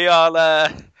cooking, Amy,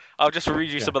 I'll just read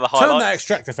you some of the highlights. Turn that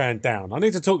extractor fan down. I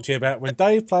need to talk to you about when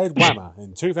Dave played Whammer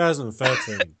in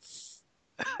 2013.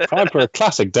 Time for a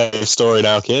classic Dave story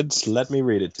now, kids. Let me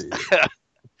read it to you.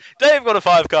 Dave got a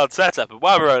 5-card setup, and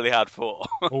Whammer only had 4.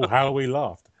 Oh, how we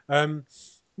laughed. Me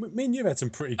and you've had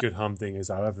some pretty good humdingers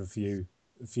over a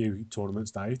few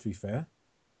tournaments, Dave, to be fair.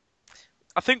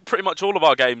 I think pretty much all of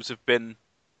our games have been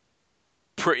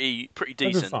pretty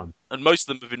decent. Fun. And most of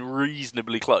them have been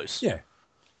reasonably close. Yeah.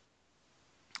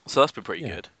 So that's been pretty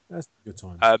good. That's a good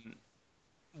time.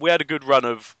 We had a good run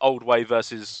of Old Way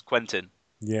versus Quentin.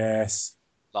 Yes.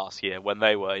 Last year when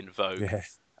they were in vogue.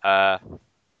 Yeah.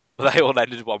 They all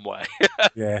ended one way.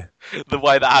 Yeah. The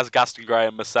way that has Gaston Gray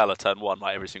and Marcella turn 1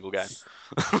 like every single game.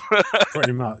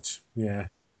 Pretty much. Yeah.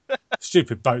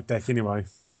 Stupid boat deck anyway. I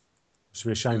should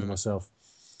be ashamed of myself.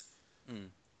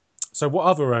 So what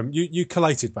other you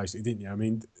collated basically, didn't you? I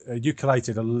mean, you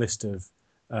collated a list of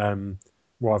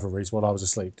rivalries while I was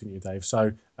asleep, didn't you, Dave?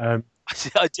 So I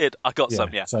did. I got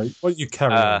some. Yeah. So why don't you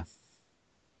carry on?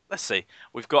 Let's see.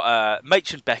 We've got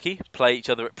Mach and Becky play each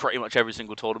other at pretty much every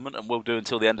single tournament, and will do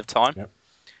until the end of time. Yep.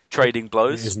 Trading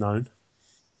blows. It is known.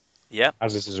 Yeah.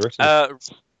 As this is written.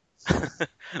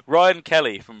 Ryan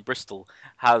Kelly from Bristol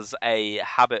has a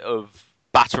habit of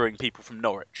battering people from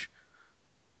Norwich.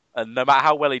 And no matter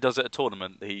how well he does at a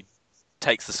tournament, he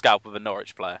takes the scalp of a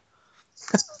Norwich player.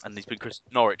 And he's been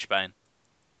Norwich Bane.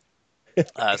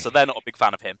 So they're not a big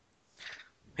fan of him.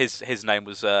 His name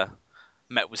was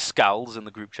met with scowls in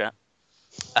the group chat.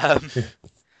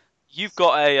 You've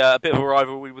got a bit of a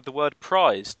rivalry with the word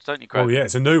prized, don't you, Craig? Oh, yeah,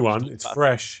 it's a new one. It's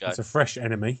fresh. It's a fresh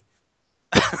enemy.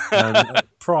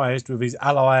 Prized with his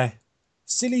ally,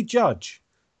 Silly Judge.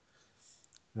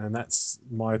 And that's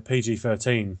my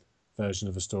PG-13 version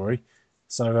of the story.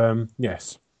 So,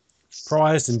 yes.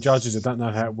 Prized and judges that don't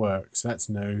know how it works. That's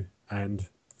new and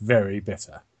very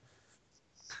bitter.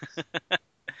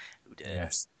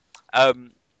 Yes.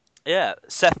 Yeah,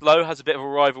 Seth Lowe has a bit of a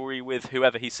rivalry with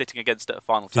whoever he's sitting against at a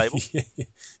final table.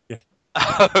 Yeah.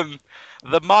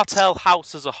 The Martell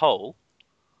house as a whole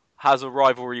has a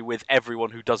rivalry with everyone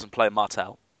who doesn't play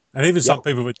Martell. And even some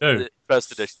people that do.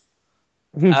 First edition.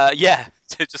 Yeah,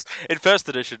 just in first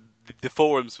edition, the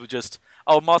forums were just,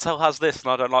 "Oh, Martell has this,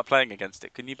 and I don't like playing against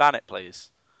it. Can you ban it,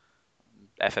 please?"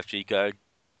 FFG going,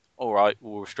 "All right,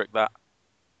 we'll restrict that.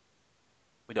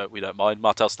 We don't mind.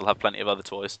 Martell still have plenty of other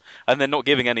toys, and they're not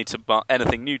giving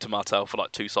anything new to Martell for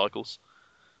like 2 cycles,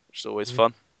 which is always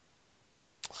fun."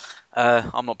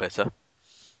 I'm not bitter.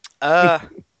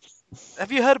 Have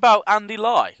you heard about Andy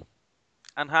Lai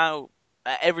and how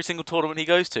every single tournament he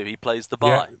goes to, he plays the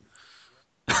buy?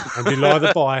 Yeah. Andy Lai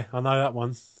the buy. I know that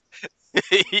one.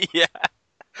 Yeah,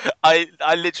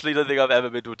 I literally don't think I've ever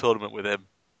been to a tournament with him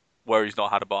where he's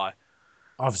not had a bye.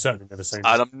 I've certainly never seen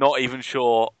And it. I'm not even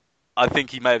sure. I think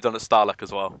he may have done it at Starluck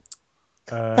as well.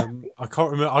 I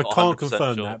can't remember. I Not can't 100%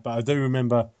 confirm sure. that, but I do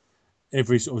remember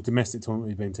every sort of domestic tournament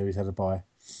we've been to, he's had a bye.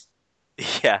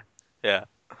 Yeah.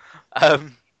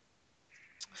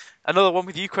 Another one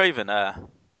with you, Craven.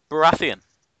 Baratheon.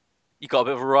 You got a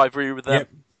bit of a rivalry with them. Yep,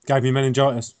 gave me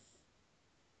meningitis.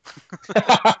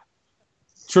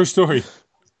 True story.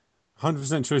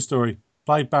 100% true story.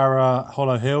 Played Barra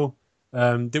Hollow Hill.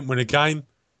 Didn't win a game,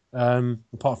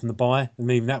 apart from the bye, and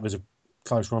even that was a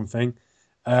close run thing.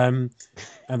 And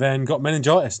then got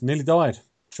meningitis, nearly died.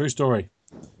 True story.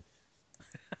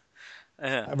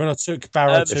 Yeah. And then I took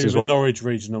Barra This to is the what- Norwich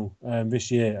Regional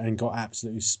this year and got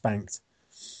absolutely spanked.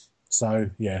 So,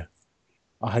 yeah.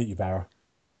 I hate you, Barra.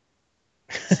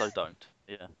 So don't.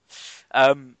 Yeah.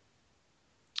 I don't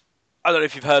know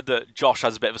if you've heard that Josh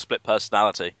has a bit of a split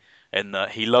personality in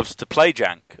that he loves to play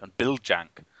jank and build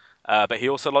jank, but he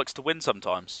also likes to win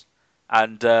sometimes.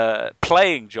 And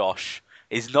playing Josh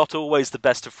is not always the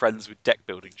best of friends with deck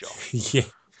building Josh. Yeah.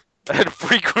 And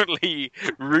frequently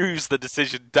rues the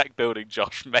decision deck building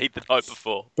Josh made the night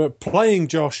before. But playing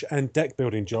Josh and deck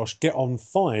building Josh get on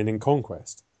fine in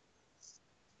Conquest.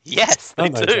 Yes, they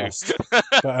Don't they, do. just?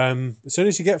 But as soon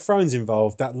as you get Thrones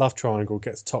involved, that love triangle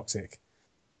gets toxic.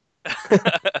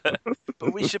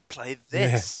 But we should play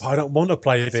this. Yeah, I don't want to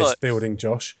play this like- building,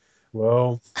 Josh.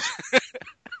 Well,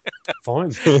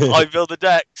 fine. I build the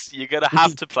decks. You're going to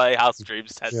have to play House of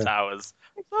Dreams 10 Yeah. Towers.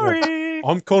 Sorry.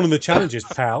 I'm calling the challenges,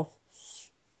 pal.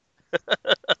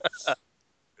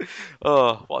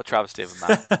 Oh, what a travesty of a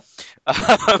man.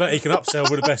 But he can upsell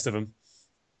with the best of them.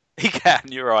 He can,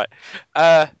 you're right.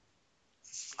 I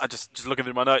just looking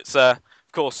through my notes. Of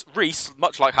course, Reese,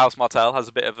 much like House Martell, has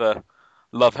a bit of a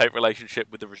love-hate relationship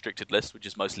with the restricted list, which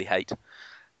is mostly hate.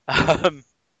 And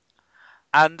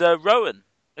Rowan.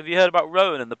 Have you heard about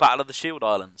Rowan and the Battle of the Shield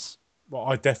Islands? Well,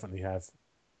 I definitely have.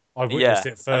 I witnessed it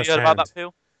Have you heard firsthand. about that,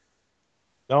 Peel?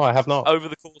 No, I have not. Over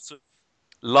the course of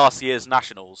last year's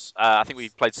Nationals, I think we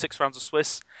played 6 rounds of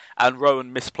Swiss, and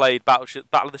Rowan misplayed Battle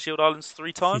of the Shield Islands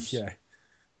 3 times. Yeah.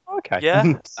 Okay.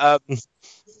 Yeah.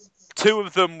 2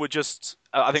 of them were just...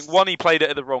 I think one he played it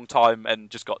at the wrong time and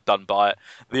just got done by it.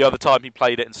 The other time he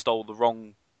played it and stole the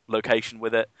wrong location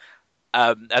with it.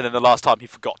 And then the last time he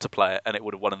forgot to play it and it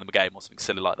would have won them a game or something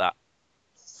silly like that.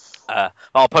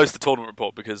 I'll post the tournament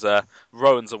report because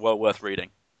Rowan's are well worth reading.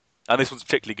 And this one's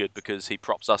particularly good because he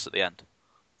props us at the end.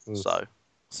 So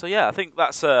yeah, I think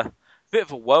that's a bit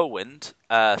of a whirlwind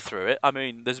through it. I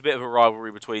mean, there's a bit of a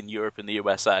rivalry between Europe and the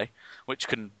USA, which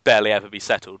can barely ever be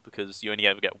settled because you only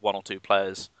ever get 1 or 2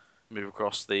 players move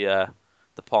across the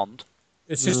pond.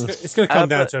 It's just it's going to come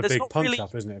down but to a there's big not punch really-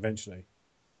 up, isn't it? Eventually, and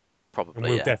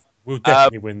Probably, yeah. we'll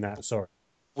definitely win that. Sorry,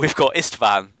 We've got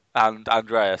Istvan and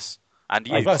Andreas and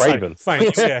you, Hey, Craven.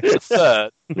 Thanks. Yeah.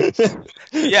 third.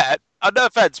 Yeah, no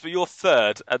offence, but you're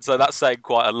third, and so that's saying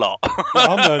quite a lot. Yeah,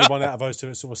 I'm the only one out of those two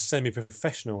that's sort of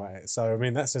semi-professional at it. So I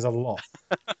mean, that says a lot.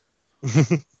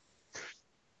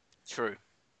 True.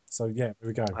 So yeah, here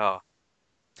we go. Oh.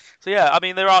 So yeah, I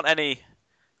mean, there aren't any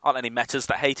metas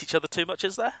that hate each other too much,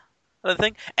 is there? I don't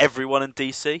think everyone in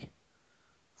DC.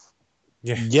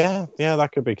 Yeah. yeah,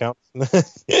 that could be count.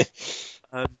 It's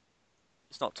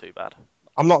not too bad.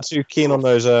 I'm not too keen on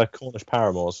those Cornish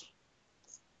paramours.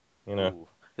 You know. Ooh.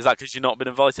 Is that because you've not been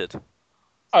invited?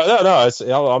 Oh,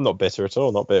 no, I'm not bitter at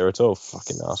all. Not bitter at all.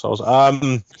 Fucking assholes.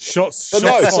 Shots But no,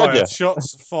 fired. Sonia.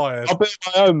 Shots fired. I'll build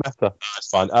my own meta. No, it's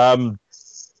fine.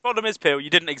 Problem is, Peel,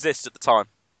 you didn't exist at the time.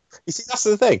 You see, that's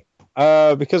the thing.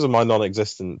 Because of my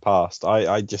non-existent past,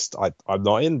 I'm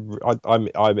not in.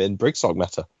 I'm in Brigstock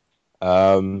meta.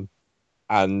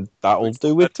 And that'll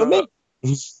do it for me.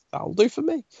 That'll do for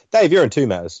me. Dave, you're in 2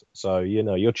 metas, so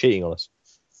you're cheating on us.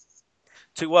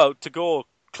 Tagore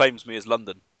claims me as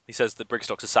London. He says that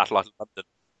Brigstock's a satellite of London,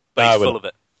 but he's well, full of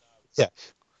it. yeah.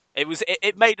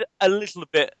 It made a little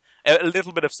bit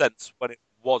of sense when it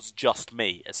was just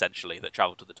me essentially that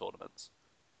travelled to the tournaments,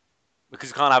 because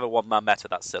you can't have a one-man meta.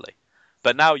 That's silly.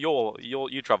 But now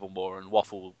you travel more, and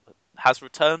Waffle has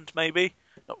returned. Maybe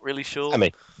not really sure. I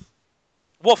mean,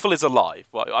 Waffle is alive.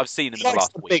 Well, I've seen him he in the likes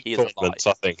last the week. big He is alive. tournaments.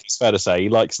 I think it's fair to say he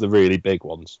likes the really big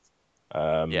ones.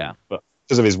 Yeah. but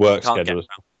because of his work Can't get schedule.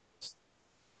 around.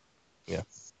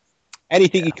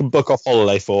 Anything you can book off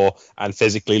holiday for and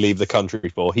physically leave the country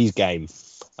for, he's game.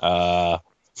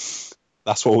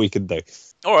 That's what we can do.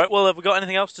 All right. Well, have we got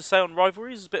anything else to say on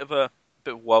rivalries? It's a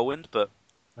bit of whirlwind, but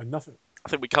And nothing. I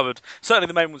think we covered certainly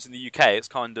the main ones in the UK. It's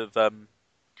kind of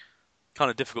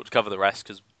difficult to cover the rest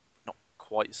because not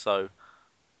quite so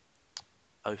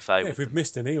au fait. Yeah, if we've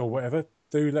missed any or whatever,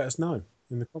 do let us know.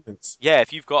 in the comments. Yeah,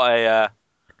 if you've got a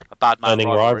bad man Burning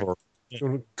rivalry, rivalry. You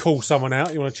want to call someone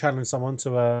out? You want to challenge someone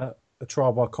to a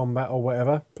trial by combat or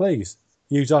whatever? Please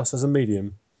use us as a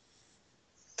medium.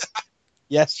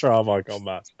 Yes, trial by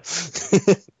combat.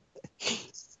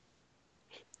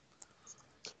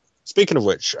 Speaking of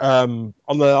which, on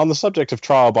the subject of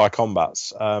trial by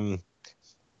combats,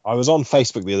 I was on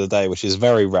Facebook the other day, which is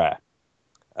very rare,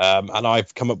 and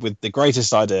I've come up with the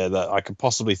greatest idea that I could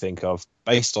possibly think of,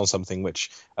 based on something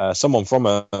which someone from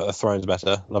a Thrones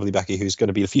Better, lovely Becky, who's going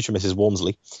to be the future Mrs.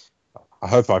 Walmsley, I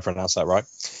hope I pronounced that right,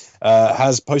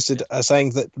 has posted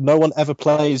saying that no one ever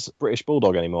plays British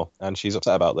Bulldog anymore, and she's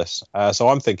upset about this. So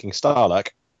I'm thinking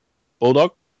Starlack,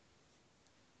 Bulldog.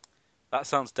 that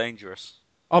sounds dangerous.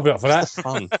 I'll be up for that.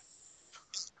 Fun.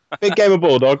 Big game of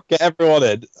Bulldog, get everyone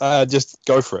in, just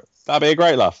go for it. That'd be a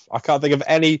great laugh. I can't think of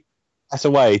any better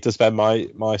way to spend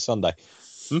my Sunday.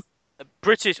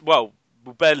 British, well,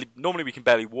 normally we can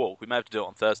barely walk. We may have to do it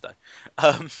on Thursday.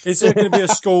 Is there going to be a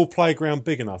school playground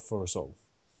big enough for us all?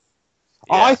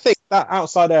 Yeah. I think that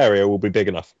outside area will be big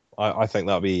enough. I think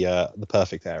that'll be the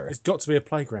perfect area. It's got to be a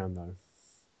playground, though.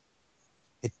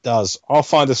 It does. I'll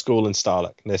find a school in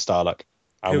Starlack, near Starlack,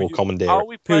 and we'll commandeer Are it.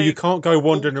 we Phil, you playing? can't go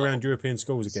wandering around European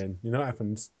schools again. You know what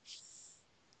happens?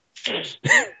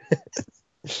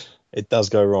 It does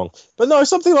go wrong, but no,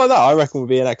 something like that I reckon would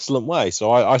be an excellent way.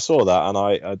 So I saw that, and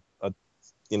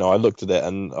I looked at it,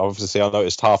 and obviously I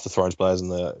noticed half the Thrones players in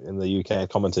the UK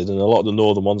commented, and a lot of the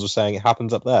northern ones were saying it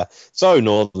happens up there. So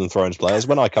Northern Thrones players,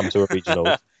 when I come to a regional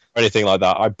or anything like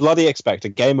that, I bloody expect a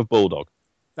game of Bulldog.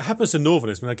 It happens to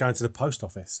Northerners when they go into the post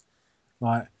office.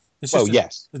 Like, it's Well, just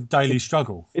yes, a daily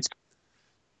struggle.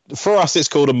 for us it's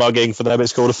called a mugging, for them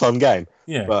it's called a fun game.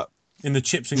 Yeah. But In the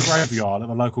chips and gravy aisle at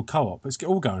the local co-op. It's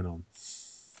all going on.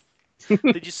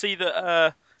 Did you see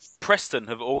that Preston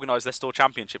have organised their store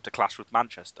championship to clash with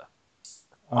Manchester?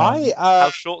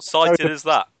 How short-sighted is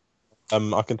that?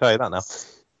 I can tell you that now.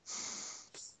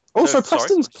 Also, sorry,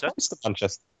 Preston's what'd you say? close to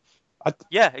Manchester.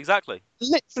 Yeah, exactly.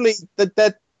 Literally,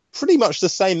 they're pretty much the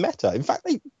same meta. In fact,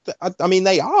 they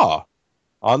are,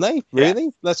 aren't they?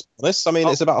 Really? Let's be honest. I mean,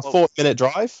 it's about a 40-minute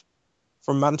drive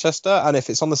from Manchester, and if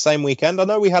it's on the same weekend, I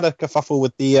know we had a kerfuffle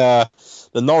with the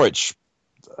Norwich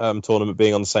tournament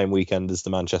being on the same weekend as the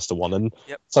Manchester one, and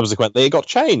subsequently it got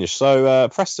changed. So,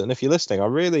 Preston, if you're listening, I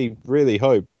really, really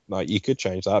hope you could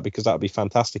change that, because that would be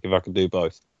fantastic if I could do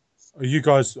both. Are you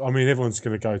guys, I mean, everyone's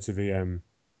going to go to the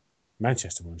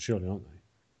Manchester one, surely, aren't they?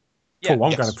 Yeah. Cool,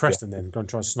 I'm going to Preston then. I'm going to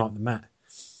try and snipe the mat.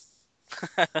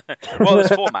 Well,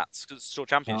 there's 4 mats because it's a store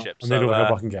championship. I need all the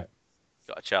help I can get.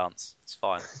 Got a chance. It's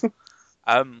fine.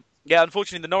 Yeah,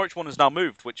 unfortunately, the Norwich one has now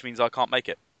moved, which means I can't make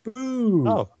it. Boo!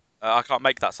 Oh, I can't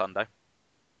make that Sunday,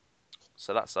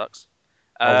 so that sucks.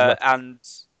 Oh, And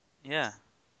yeah,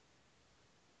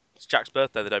 it's Jack's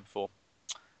birthday the day before,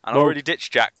 and I Well- already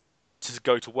ditched Jack to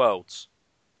go to Worlds.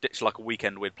 Ditched like a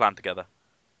weekend we'd planned together.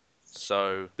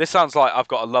 So this sounds like I've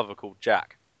got a lover called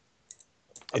Jack,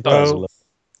 it does. Well-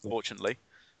 fortunately,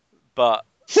 but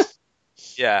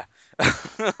yeah.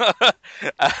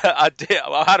 I did.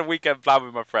 I had a weekend plan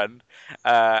with my friend,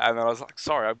 and then I was like,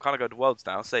 "Sorry, I'm kind of going to Worlds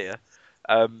now. See ya."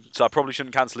 So I probably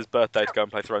shouldn't cancel his birthday to go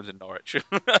and play Thrones in Norwich.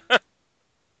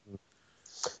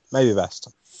 Maybe best.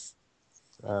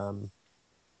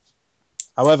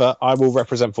 However, I will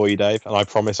represent for you, Dave, and I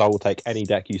promise I will take any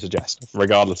deck you suggest,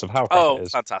 regardless of how crap it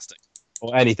is Fantastic!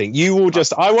 or anything. You will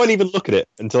just, I won't even look at it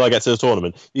until I get to the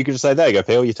tournament. You can just say, "There you go,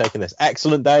 Peel, you're taking this.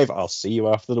 Excellent, Dave. I'll see you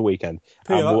after the weekend."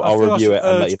 Peel, And I I'll feel review I it should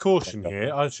and let urge you caution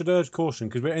here. I should urge caution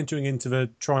because we're entering into the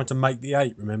trying to make the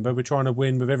 8, remember? We're trying to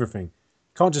win with everything.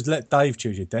 Can't just let Dave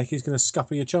choose your deck. He's going to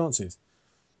scupper your chances.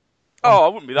 Oh, I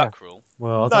wouldn't be that cruel.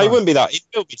 Well, I No, don't it know. wouldn't be that. It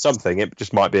will be something. It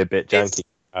just might be a bit janky.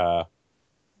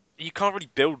 You can't really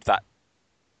build that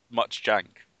much jank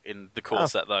in the core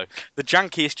set, though. The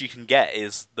jankiest you can get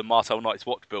is the Martell Knights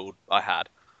Watch build I had.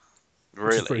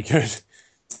 Which is Really, pretty good.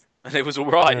 and it was all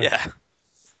right. Yeah.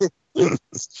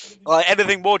 Like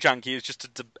anything more janky is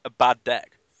just a bad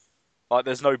deck. Like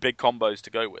there's no big combos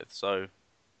to go with. So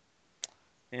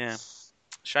yeah,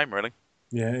 shame really.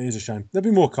 Yeah, it is a shame. There'll be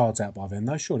more cards out by then,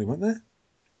 though, surely, won't there?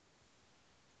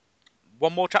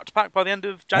 One more chapter pack by the end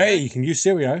of January, Hey, you can use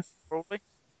Sirio. probably.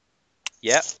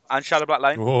 Yeah, and Shadow Black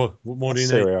Lane. Oh, what more do you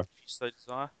need? Syria. So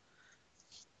desire.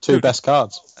 2 best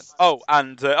cards. Oh,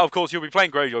 and of course you'll be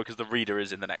playing Greyjoy because the Reader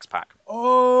is in the next pack.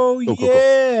 Oh, Cool, cool, cool.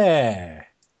 yeah.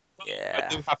 I Yeah.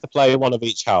 do have to play one of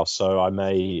each house, so I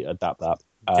may adapt that.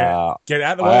 Get it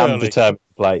out of the way I am early. determined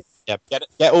to play. Yeah,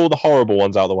 get all the horrible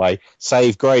ones out of the way.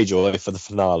 Save Greyjoy for the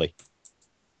finale.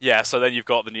 Yeah, so then you've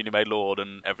got the newly made Lord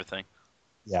and everything.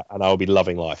 Yeah, and I'll be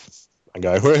loving life. and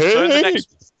go, So "Hey!"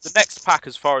 the next pack,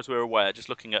 as far as we're aware, just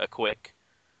looking at a quick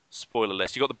spoiler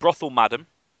list, you got the Brothel Madam,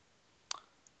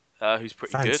 who's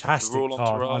pretty good. Fantastic The Royal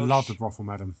card. I Entourage. love the Brothel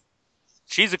Madam.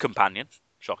 She's a companion,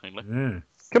 shockingly. Yeah.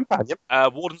 companion.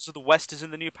 Wardens of the West is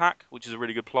in the new pack, which is a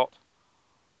really good plot.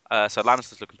 So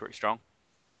Lannister's looking pretty strong.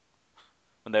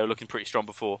 When they were looking pretty strong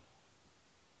before.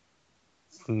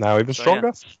 Now even So,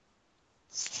 stronger.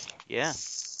 Yeah.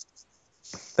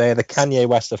 They're the Kanye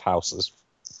West of houses.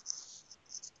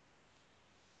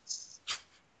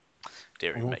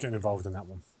 Dear I'm me. not getting involved in that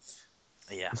one.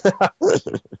 Yeah.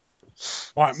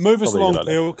 Right, move us Probably a good along, idea.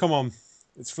 Peel. Come on.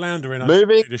 It's floundering under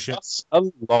Moving leadership. us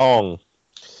along.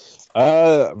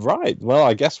 Right. Well,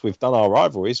 I guess we've done our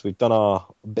rivalries. We've done our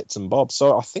bits and bobs.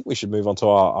 So I think we should move on to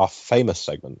our famous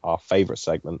segment, our favourite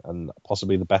segment, and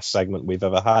possibly the best segment we've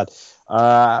ever had,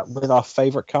 with our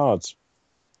favourite cards.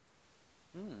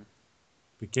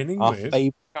 Beginning Our with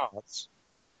favourite cards.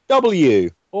 W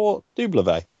or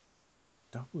W.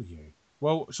 W.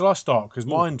 Well, shall I start? Because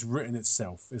mine's written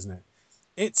itself, isn't it?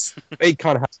 It's, It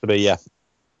kind of has to be, yeah.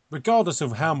 regardless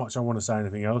of how much I want to say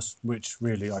anything else, which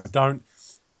really I don't,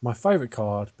 my favourite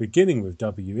card, beginning with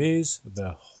W, is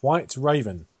the White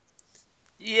Raven.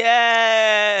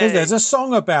 Yay! Because there's a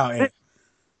song about it.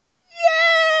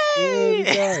 Yay!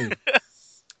 There we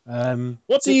go.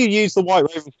 What do you use the White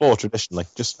Raven for traditionally?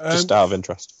 Just out of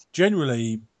interest.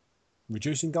 Generally,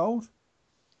 reducing gold.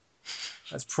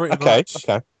 That's pretty Okay. much.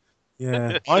 Okay.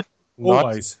 Yeah. Nice.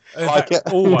 Always. In Like fact,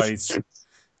 it. always.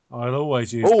 I'll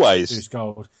always use Always.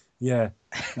 gold. Yeah.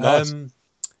 Nice.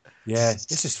 Yeah, it's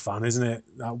just fun, isn't it?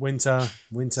 Winter,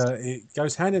 it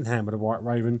goes hand in hand with the White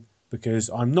Raven because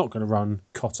I'm not going to run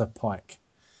Cotter Pike.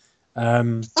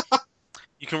 You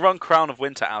can run Crown of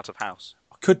Winter out of house.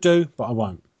 I could do, but I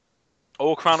won't.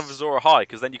 Or Crown of Azora High,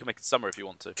 because then you can make it summer if you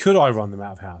want to. Could I run them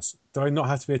out of house? Do I not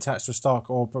have to be attached to a Stark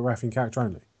or Baratheon character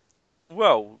only?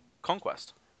 Well,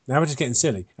 Conquest. Now we're just getting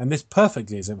silly. And this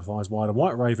perfectly exemplifies why the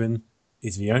White Raven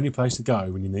is the only place to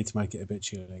go when you need to make it a bit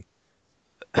chilly.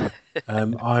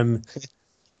 I'm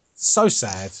so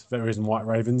sad there isn't White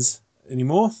Ravens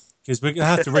anymore because we're going to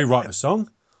have to rewrite the song.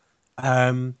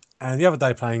 And the other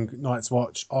day playing Night's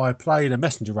Watch, I played a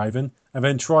Messenger Raven and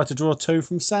then tried to draw 2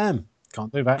 from Sam.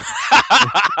 Can't do that.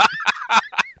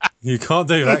 You can't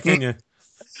do that, can you?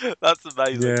 That's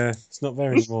amazing. Yeah, it's not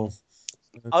there anymore.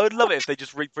 I would love it if they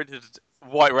just reprinted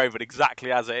White Raven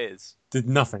exactly as it is. Did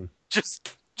nothing.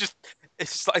 Just,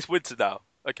 it's just like it's winter now.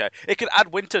 Okay, it could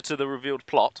add winter to the revealed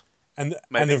plot. And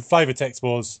Maybe. the flavour text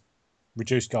was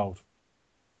reduced gold.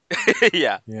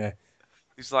 Yeah, Yeah.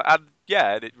 it's like, and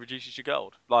yeah, it reduces your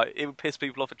gold. Like it would piss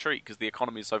people off a treat because the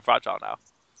economy is so fragile now.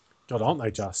 God, aren't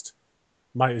they just?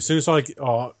 Mate, as soon as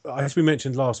as we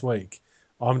mentioned last week,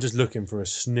 I'm just looking for a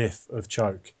sniff of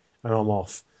choke and I'm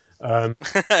off. And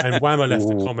Whammer left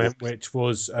a comment which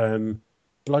was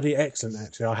bloody excellent,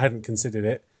 actually. I hadn't considered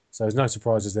it, so there's no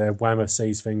surprises there. Whammer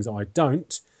sees things I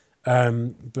don't.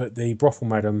 But the Brothel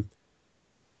Madam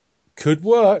could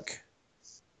work.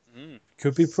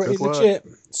 Could be pretty legit.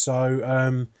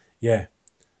 So, yeah.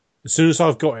 As soon as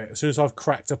I've got it, as soon as I've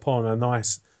cracked upon a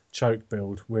nice choke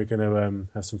build, we're going to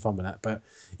have some fun with that. But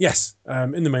yes,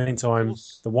 in the meantime,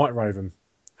 the White Raven.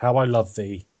 How I love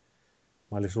thee,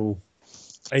 my little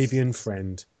avian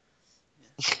friend.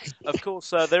 Of course,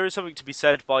 there is something to be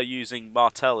said by using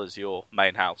Martell as your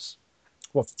main house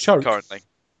What, for choke? currently.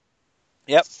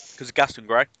 Yep, because of Gaston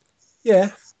Grey. Yeah.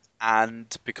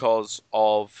 And because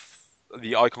of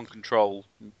the icon control,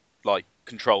 like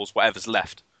controls whatever's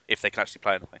left, if they can actually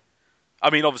play anything. I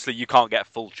mean, obviously you can't get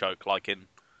full choke like in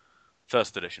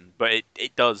first edition, but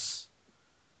it does.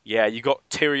 Yeah, you got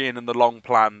Tyrion and the long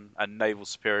plan and naval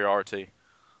superiority.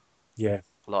 Yeah.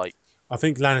 Like, I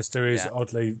think Lannister is Yeah.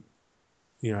 oddly,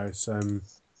 it's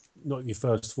not your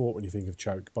first thought when you think of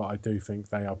choke, but I do think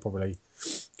they are probably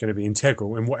going to be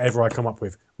integral in whatever I come up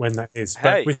with when that is.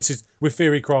 Hey. But with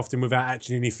theory crafting without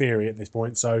actually any theory at this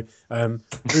point, so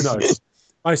who knows?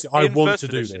 Basically, I In want first to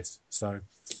do edition. this, so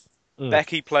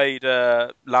Becky played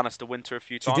Lannister Winter a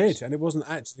few she times. did, and it wasn't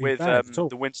actually With bad at all.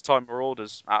 the Wintertime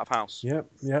Marauders out of house. Yeah,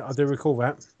 I do recall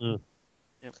that. And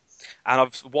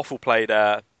I've Waffle played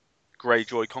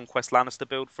Greyjoy Conquest Lannister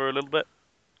build for a little bit,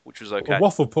 which was okay. Well,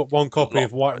 Waffle put one copy Lot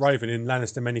of White of Raven in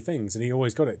Lannister Many Things, and he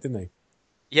always got it, didn't he?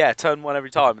 Yeah, turn one every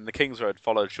time, and the King's Road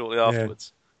followed shortly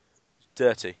afterwards.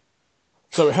 Dirty.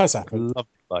 So it has happened.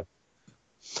 Lovely play.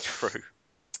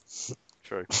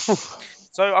 True.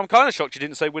 So I'm kind of shocked you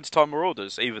didn't say Wintertime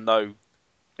Marauders, even though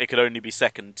it could only be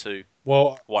second to.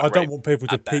 Well, White I don't Raven want people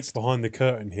to at peek best. behind the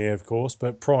curtain here, of course,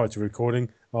 but prior to recording,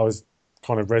 I was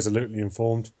kind of resolutely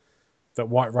informed that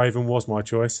White Raven was my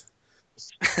choice.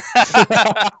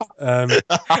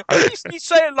 You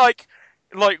say it like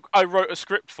I wrote a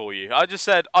script for you. I just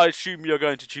said, I assume you're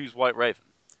going to choose White Raven.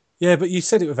 Yeah, but you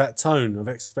said it with that tone of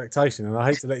expectation, and I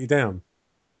hate to let you down.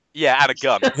 Yeah, and a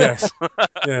gun. Yes.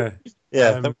 Yeah.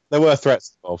 Yeah, there were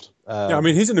threats involved. Yeah, I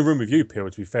mean, he's in the room with you, Peel,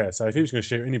 to be fair, so if he was going to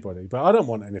shoot anybody, but I don't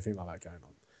want anything like that going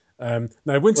on.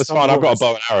 No, Winter it's fine. I've got a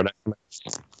bow and arrow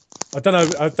next. I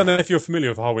don't know if you're familiar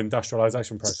with the whole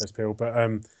industrialization process, Peel, but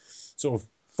sort of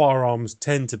firearms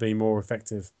tend to be more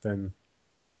effective than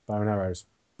bow and arrows.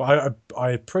 But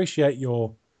I appreciate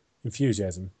your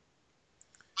enthusiasm.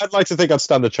 I'd like to think I'd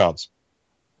stand a chance.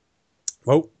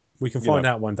 Well, we can find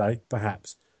out one day,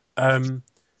 perhaps.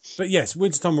 But yes,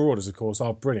 Wintertime Marauders, of course,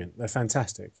 are brilliant. They're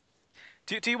fantastic.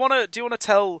 Do you want to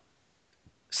tell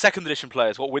second edition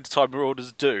players what Wintertime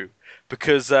Marauders do?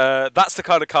 Because that's the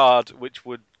kind of card which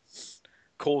would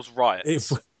cause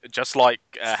riots, just like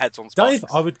Heads on Spikes. Dave,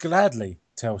 I would gladly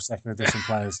tell second edition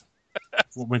players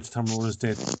what Wintertime Marauders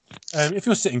did. If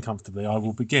you're sitting comfortably, I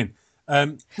will begin.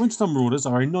 Wintertime Marauders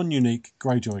are a non-unique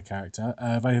Greyjoy character.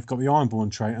 They have got the Ironborn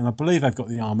trait, and I believe they've got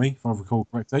the army, if I recall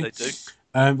correctly. They do.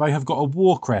 They have got a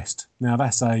war crest. Now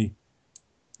that's a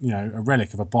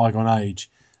relic of a bygone age.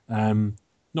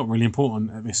 Not really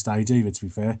important at this stage either, to be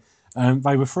fair.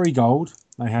 They were 3 gold.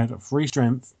 They had 3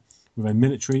 strength with a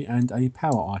military and a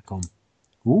power icon.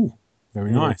 Ooh,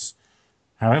 very nice.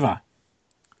 However,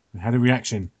 we had a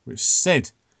reaction which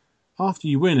said, after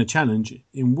you win a challenge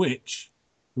in which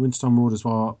the Wintertime Marauders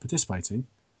are participating,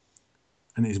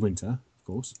 and it is winter, of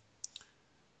course,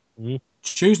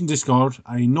 choose and discard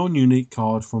a non-unique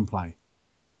card from play.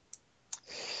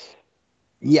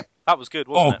 Yep. That was good,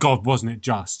 wasn't it? Oh, God, wasn't it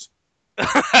just?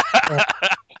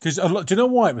 Because do you know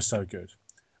why it was so good?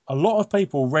 A lot of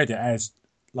people read it as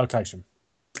location.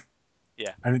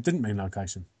 Yeah. And it didn't mean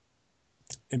location.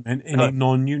 It meant in a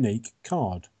non-unique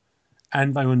card.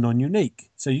 And they were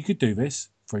non-unique. So you could do this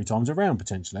 3 times a round,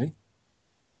 potentially.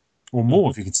 Or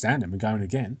more if you could stand them and going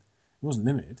again. It wasn't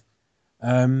limited.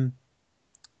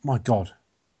 My God.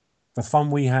 The fun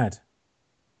we had.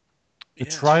 The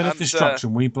trail of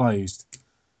destruction we blazed.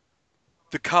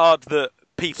 The card that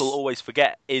people always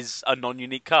forget is a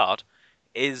non-unique card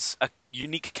is a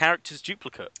unique character's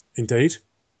duplicate. Indeed.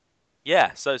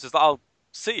 Yeah, so it's just like, I'll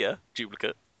see ya,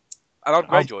 duplicate. And I'm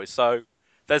Greyjoy, so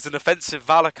there's an offensive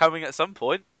Valor coming at some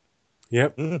point.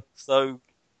 Yep. So,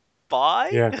 bye?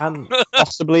 Yeah. And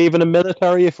possibly even a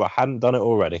military if I hadn't done it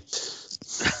already.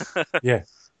 Yeah.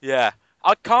 Yeah.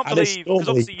 I can't And believe, because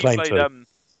obviously you claimed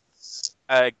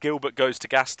played Gilbert Goes to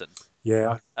Gaston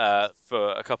Yeah.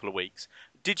 for a couple of weeks.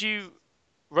 Did you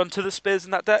run to the Spears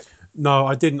in that deck? No,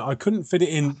 I didn't. I couldn't fit it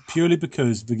in purely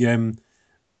because the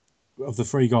of the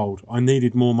 3 gold. I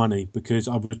needed more money because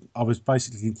I was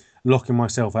basically locking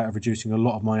myself out of reducing a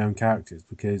lot of my own characters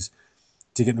because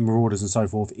to get the Marauders and so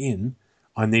forth in,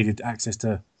 I needed access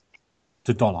to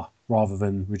dollar rather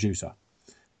than reducer.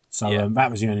 So that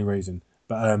was the only reason.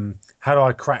 But had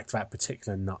I cracked that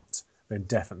particular nut, then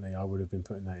definitely I would have been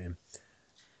putting that in.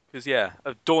 Because,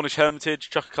 a Dornish Hermitage,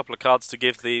 chuck a couple of cards to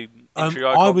give the entry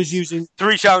icons. I was using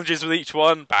 3 challenges with each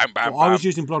one. Bam, bam, bam. I was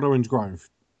using Blood Orange Grove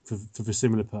for the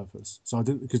similar purpose. So I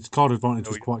didn't, because card advantage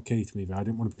was quite key to me there. I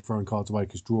didn't want to be throwing cards away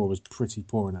because draw was pretty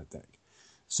poor in that deck.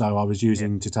 So I was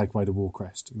using to take away the War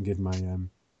Crest and give my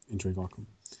intrigue icon.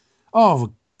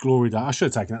 Oh, glory day! I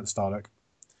should have taken that to Starlock.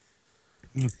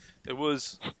 It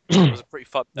was a pretty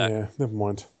fun deck. Yeah, never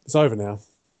mind. It's over now.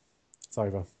 It's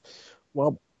over.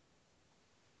 Well,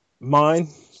 mine,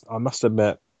 I must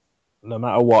admit, no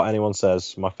matter what anyone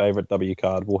says, my favourite W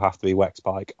card will have to be Wex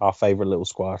Pike, our favourite little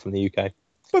squire from the UK.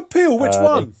 But Peel, which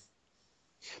one?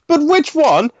 But which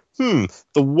one? The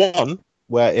one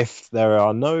where if there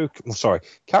are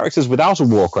characters without a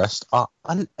war crest are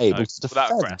unable to defend.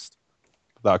 Without a crest.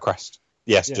 Without a crest.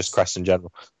 Yes, just crest in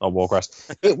general, not war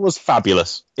crest. It was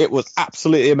fabulous. It was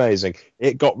absolutely amazing.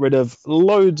 It got rid of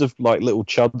loads of little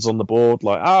chuds on the board.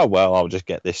 I'll just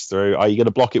get this through. Are you going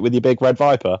to block it with your big red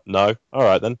viper? No. All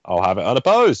right then, I'll have it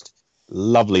unopposed.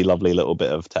 Lovely, lovely little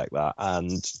bit of tech that,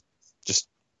 and just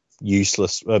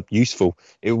useful.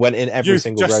 It went in every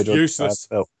single grade. Useless.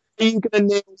 Are you going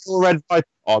to kneel your red viper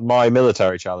on my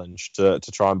military challenge to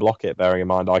try and block it? Bearing in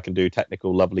mind I can do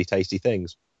technical, lovely, tasty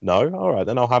things. No? All right,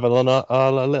 then I'll have a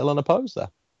little unopposed there. A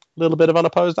little bit of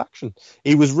unopposed action.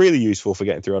 He was really useful for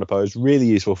getting through unopposed, really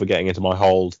useful for getting into my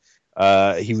hold.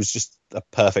 He was just a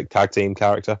perfect tag team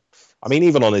character. I mean,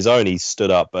 even on his own, he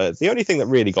stood up, but the only thing that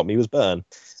really got me was Burn.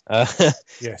 Yes,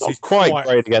 he's quite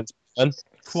great against Burn.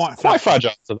 Quite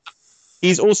fragile.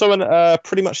 He's also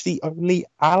pretty much the only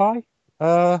ally.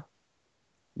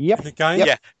 Yep. In the game?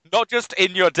 Yeah, not just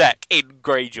in your deck, in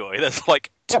Greyjoy. There's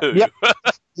 2. Yep.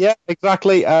 Yeah,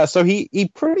 exactly. So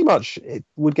he pretty much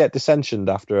would get dissensioned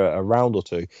after a round or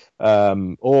two,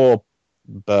 or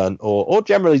burnt, or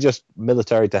generally just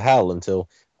military to hell until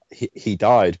he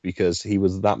died, because he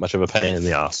was that much of a pain in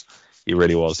the ass. He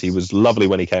really was. He was lovely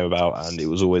when he came about, and it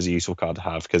was always a useful card to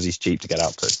have because he's cheap to get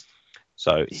out to.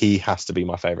 So he has to be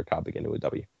my favourite card beginning with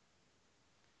W.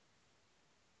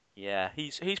 Yeah,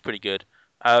 he's pretty good.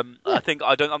 I'm not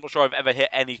sure I've ever hit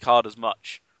any card as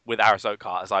much with Aris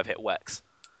Oakheart as I've hit Wex.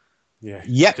 Yeah.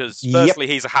 Yep. Because firstly,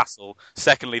 he's a hassle.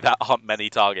 Secondly, there aren't many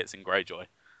targets in Greyjoy.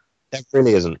 There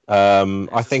really isn't.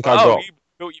 I think I got. You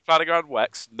built your planning around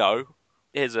Wex? No.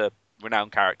 Here's a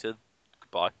renowned character.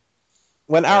 Goodbye.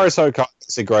 When Aris Oakheart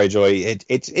gets a Greyjoy,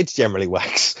 it's generally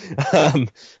Wax.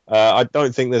 I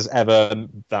don't think there's ever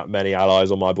that many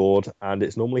allies on my board, and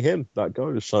it's normally him that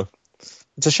goes. So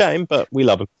it's a shame, but we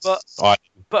love him.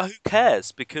 But who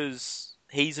cares? Because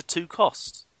he's a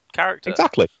 2-cost character.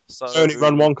 Exactly. So only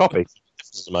run one copy.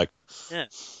 Yeah.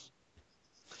 So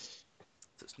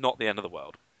it's not the end of the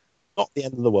world. Not the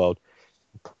end of the world.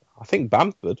 I think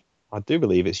Bamford, I do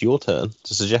believe it's your turn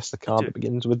to suggest the card that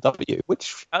begins with W.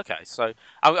 Which so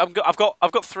I've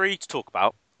got 3 to talk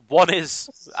about. One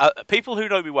is people who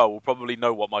know me well will probably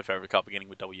know what my favourite card beginning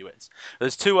with W is.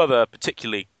 There's 2 other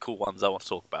particularly cool ones I want to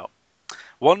talk about.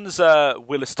 One's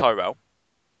Willis Tyrell,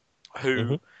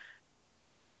 who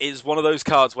is one of those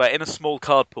cards where in a small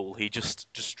card pool he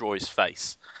just destroys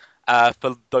face.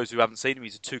 For those who haven't seen him,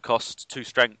 he's a 2-cost,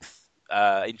 2-strength,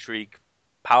 intrigue,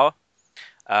 power.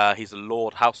 He's a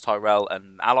Lord, House Tyrell,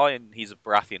 and ally, and he's a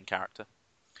Baratheon character.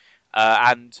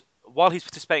 And while he's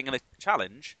participating in a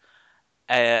challenge,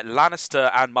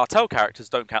 Lannister and Martell characters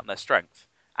don't count their strength.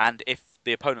 And if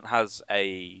the opponent has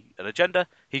an agenda,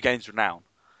 he gains renown.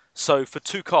 So for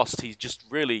 2 costs, he's just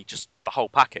really just the whole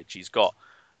package. He's got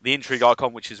the intrigue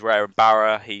icon, which is rare and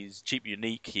Barra. He's cheap,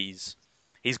 unique. He's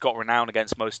got renown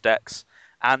against most decks,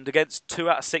 and against 2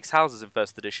 out of 6 houses in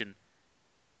first edition,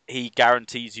 he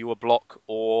guarantees you a block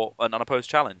or an unopposed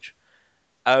challenge.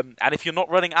 And if you're not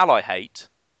running ally hate,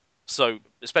 so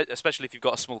especially if you've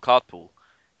got a small card pool,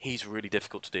 he's really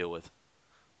difficult to deal with.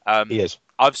 he is.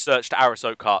 I've searched Aris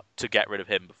Oakheart to get rid of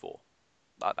him before,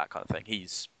 like that kind of thing.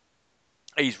 He's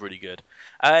really good,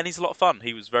 and he's a lot of fun.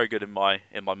 He was very good in my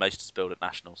Maesters build at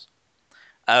Nationals.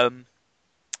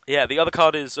 Yeah, the other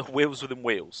card is Wheels Within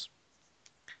Wheels.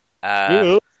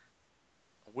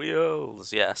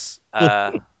 Wheels, yes.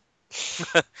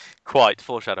 Quite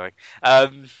foreshadowing.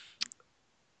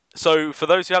 So, for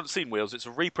those who haven't seen Wheels, it's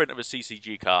a reprint of a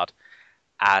CCG card,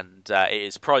 and it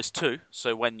is price 2.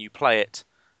 So when you play it,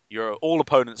 all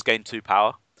opponents gain 2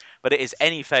 power. But it is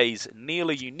any phase,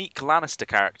 kneel a unique Lannister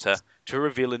character to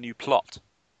reveal a new plot.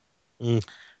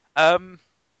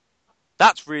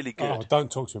 That's really good. Oh,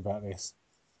 don't talk to me about this.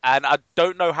 And I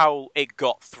don't know how it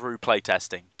got through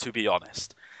playtesting, to be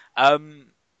honest.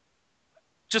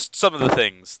 Just some of the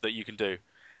things that you can do.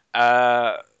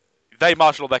 They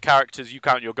marshal all their characters, you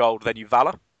count your gold, then you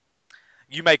valor.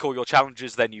 You make all your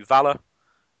challenges, then you valor.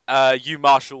 You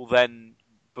marshal, then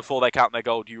before they count their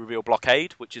gold, you reveal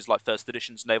blockade, which is like first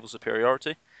edition's naval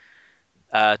superiority.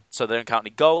 So they don't count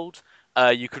any gold.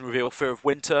 You can reveal Fear of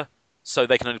Winter, so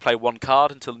they can only play 1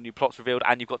 card until the new plot's revealed,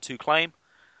 and you've got 2 claim.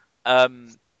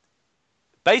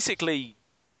 Basically,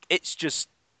 it's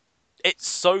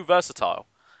so versatile.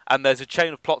 And there's a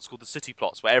chain of plots called the city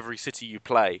plots, where every city you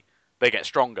play, they get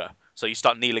stronger. So you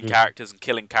start kneeling characters and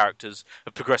killing characters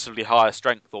of progressively higher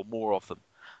strength or more of them.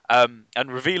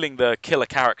 And revealing the killer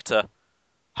character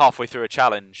halfway through a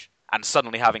challenge and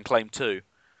suddenly having claim 2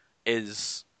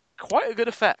 is quite a good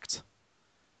effect.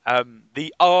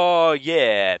 The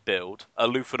build,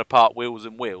 Aloof and Apart Wheels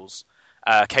and Wheels,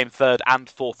 came 3rd and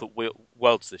 4th at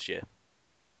Worlds this year.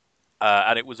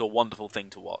 And it was a wonderful thing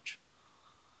to watch.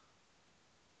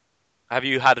 Have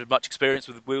you had much experience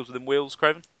with Wheels Within Wheels,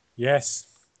 Craven? Yes.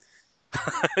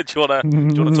 Do you want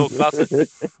to talk about it?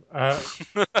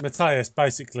 Matthias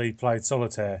basically played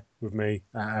solitaire with me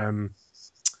at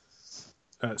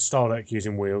Star Deck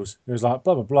using Wheels. It was like,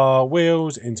 blah, blah, blah,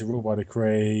 Wheels into Rule by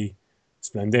Decree.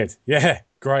 Splendid. Yeah,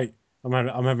 great. I'm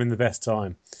having the best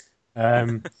time.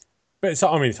 But it's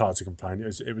hard to complain.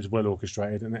 It was well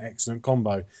orchestrated and an excellent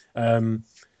combo.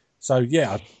 So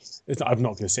yeah, I'm not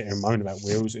going to sit here and moan about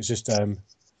Wheels. It's just it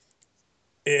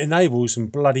enables some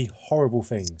bloody horrible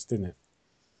things, didn't it?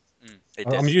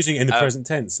 I'm using it in the present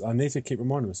tense. I need to keep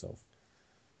reminding myself.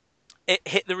 It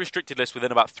hit the restricted list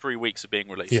within about 3 weeks of being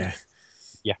released. Yeah.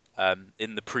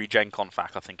 In the pre-Gen Con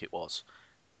FAQ, I think it was.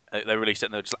 They released it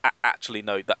and they were just actually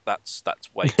no, that's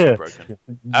way too broken.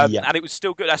 And it was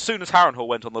still good. As soon as Harrenhal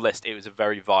went on the list, it was a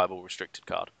very viable restricted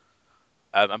card.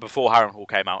 And before Harrenhal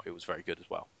came out, it was very good as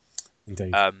well.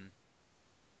 Indeed.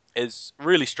 It's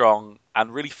really strong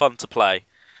and really fun to play.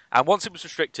 And once it was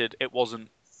restricted, it wasn't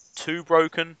too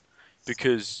broken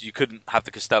because you couldn't have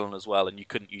the Castellan as well, and you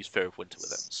couldn't use Fear of Winter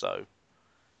with it. So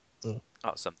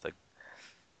that's something.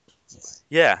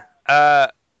 Yeah.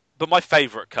 But my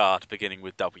favourite card, beginning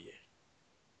with W.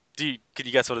 Can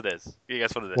you guess what it is?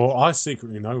 Well, I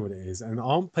secretly know what it is, and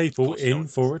aren't people in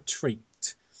for a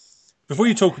treat? Before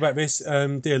you talk about this,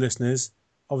 dear listeners,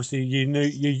 obviously you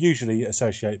usually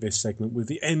associate this segment with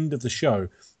the end of the show,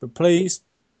 but please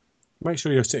make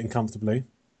sure you're sitting comfortably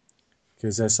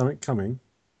because there's something coming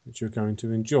that you're going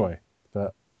to enjoy.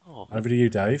 But over to you,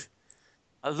 Dave.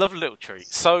 A lovely little treat.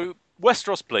 So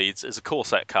Westeros Bleeds is a core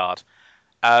set card,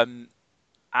 and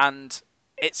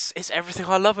it's everything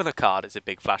I love in a card. It's a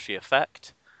big flashy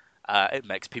effect. It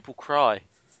makes people cry.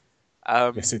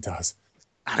 Yes, it does.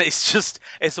 And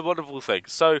it's a wonderful thing.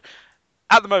 So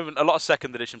at the moment, a lot of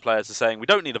second edition players are saying we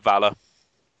don't need a Valor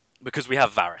because we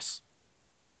have Varys.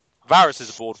 Varys is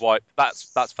a board wipe.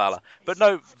 That's Valor. But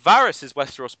no, Varys is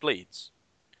Westeros Bleeds.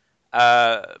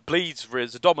 Bleeds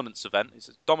is a dominance event. It's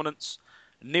a dominance.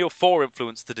 Kneel 4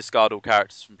 influence to discard all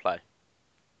characters from play.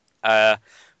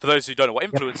 For those who don't know what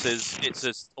influence is, it's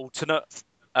an alternate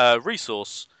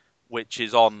resource which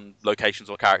is on locations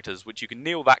or characters, which you can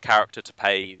kneel that character to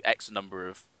pay X number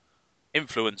of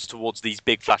influence towards these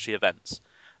big flashy events.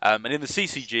 And in the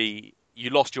CCG, you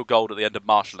lost your gold at the end of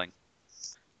marshalling.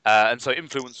 And so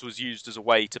influence was used as a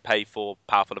way to pay for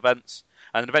powerful events.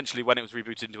 And then eventually, when it was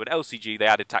rebooted into an LCG, they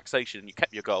added taxation and you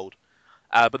kept your gold.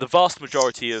 But the vast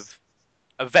majority of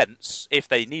events, if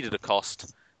they needed a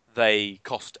cost, they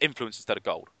cost influence instead of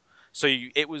gold. So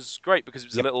it was great because it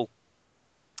was a little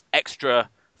extra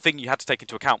thing you had to take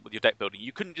into account with your deck building.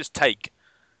 You couldn't just take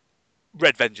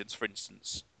Red Vengeance, for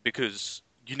instance, because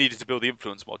you needed to build the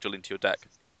influence module into your deck,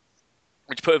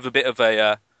 which put a bit of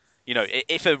a,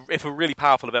 if a really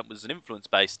powerful event was an influence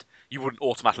based, you wouldn't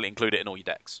automatically include it in all your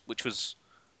decks, which was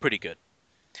pretty good.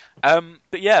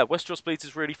 But yeah, Westeros Bleeds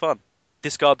is really fun.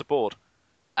 Discard the board.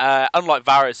 Unlike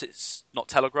Varys, it's not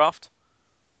telegraphed,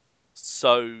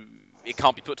 so it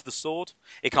can't be put to the sword.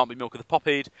 It can't be Milk of the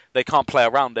Poppied. They can't play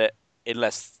around it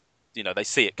unless they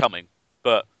see it coming.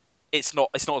 But it's not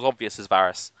as obvious as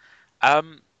Varys.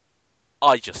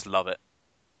 I just love it.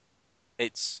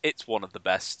 It's one of the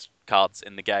best cards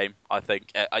in the game. I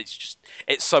think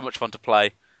it's so much fun to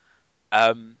play,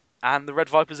 and the Red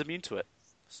Viper's immune to it.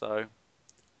 So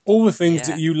all the things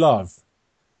that you love.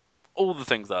 All the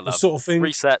things that I love. The sort of things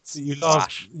resets that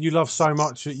you love so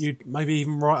much that you'd maybe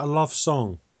even write a love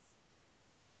song.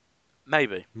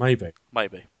 Maybe.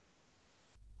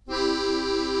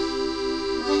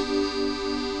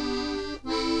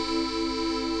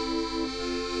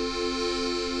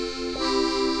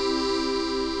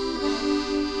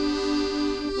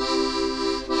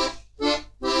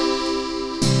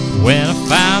 When I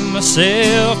find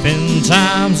myself in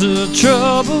times of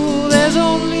trouble, there's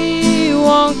only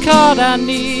one card I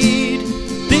need.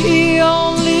 The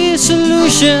only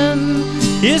solution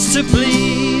is to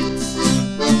bleed.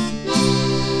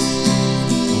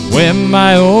 When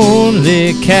my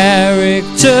only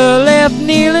character left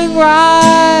kneeling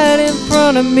right in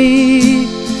front of me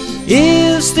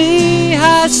is the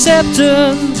High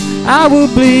Septon, I will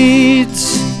bleed.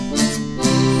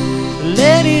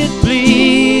 Let it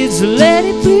bleed, let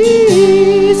it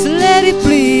bleed, let it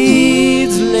bleed,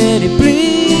 let it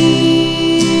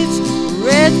bleed.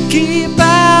 Red keep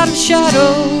out of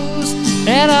shadows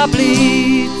and I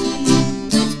bleed.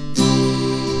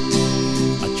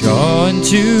 I draw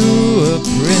into a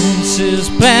prince's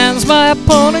plans, my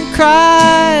opponent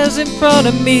cries in front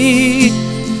of me,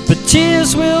 but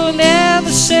tears will never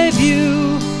save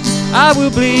you, I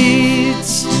will bleed.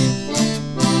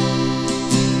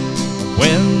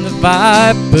 When the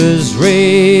Viper's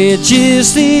rage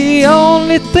is the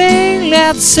only thing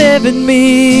that's saving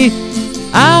me,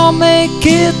 I'll make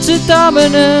it to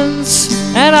dominance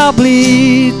and I'll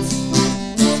bleed.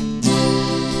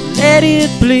 Let it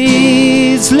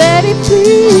bleed, let it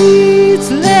bleed,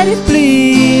 let it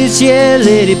bleed, yeah,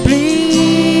 let it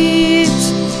bleed.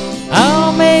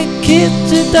 I'll make it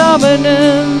to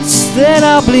dominance, then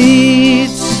I'll bleed.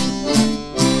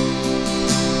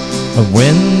 And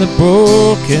when the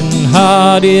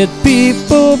broken-hearted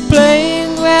people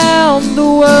playing round the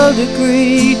world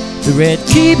agree the Red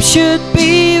Keep should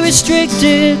be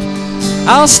restricted,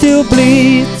 I'll still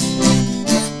bleed.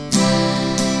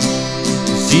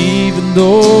 'Cause even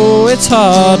though it's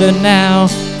harder now,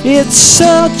 it's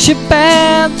such a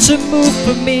bad to move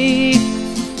for me.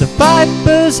 The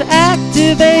Viper's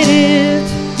activated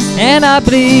and I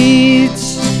bleed.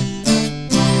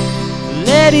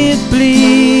 let it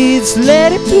bleed,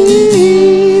 let it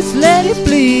bleed, let it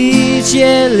bleed,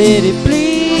 yeah, let it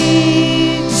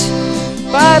bleed.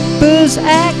 Vipers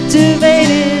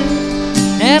activated,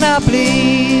 and I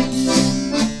bleed.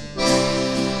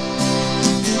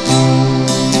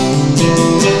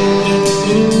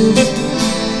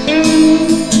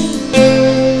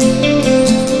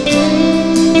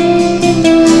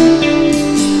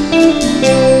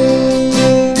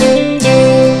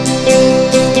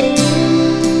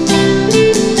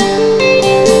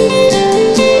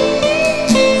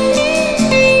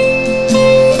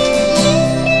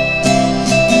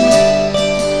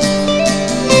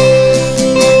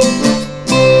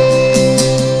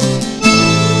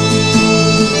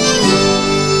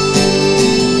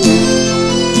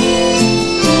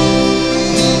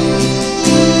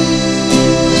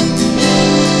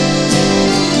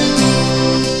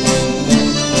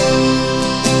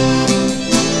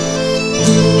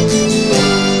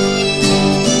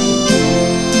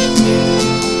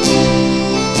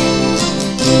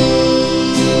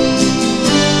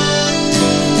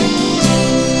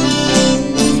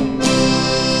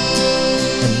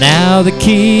 Now the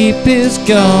keep is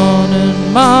gone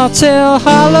and Martell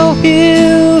Hollow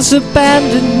Hills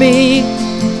abandoned me.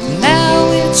 Now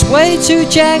it's way too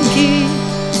janky,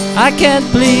 I can't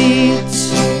bleed.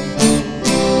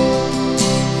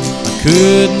 I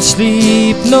couldn't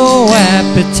sleep, no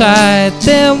appetite.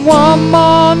 Then one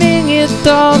morning it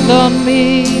dawned on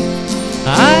me,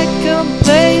 I can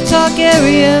play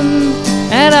Targaryen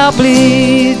and I'll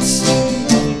bleed.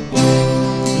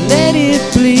 Let it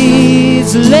bleed,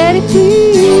 let it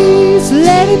bleed,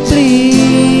 let it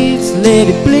bleed, let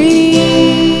it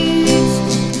bleed.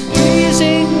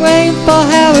 Freezing rain for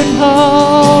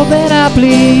Harrenhal, then I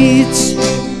bleed.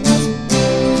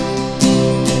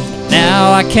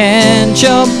 Now I can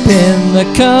jump in the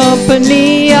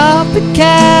company of the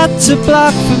cat to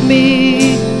block for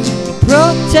me,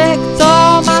 protect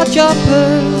all my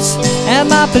jumpers and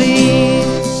my bleeds.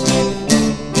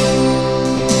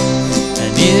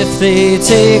 If they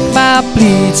take my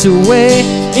bleeds away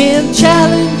in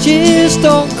challenges,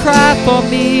 don't cry for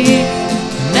me.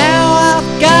 Now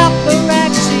I've got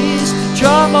Meraxes to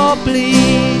draw more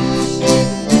bleeds.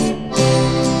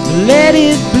 Let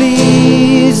it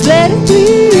bleed, let it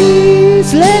bleed,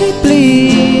 let it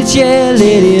bleed, yeah,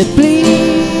 let it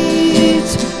bleed.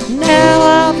 Now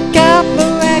I've got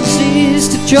Meraxes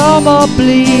to draw more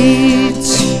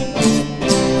bleeds.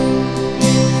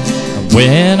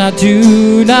 When I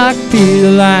do not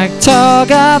feel like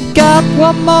talk, I've got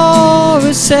one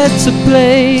more set to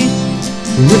play.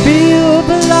 Reveal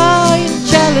the lion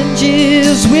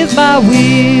challenges with my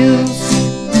wheels.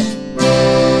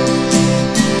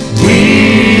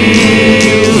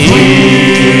 Wheels,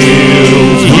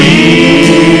 wheels,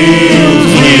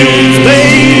 wheels, wheels,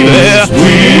 baby.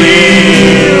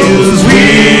 Wheels,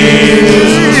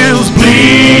 wheels,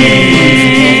 please.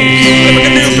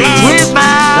 With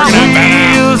my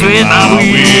wheels, with my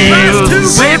wheels,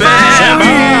 with my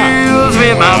wheels,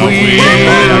 with my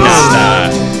wheels.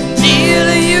 Neil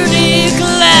a unique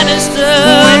Lannister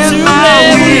with my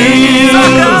wheels.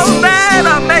 Look how bad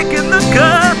I'm making the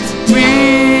cut.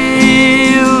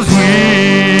 Wheels,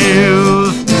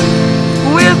 wheels,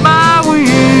 with my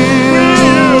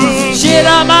wheels. Shit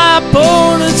on my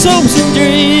opponent's hopes and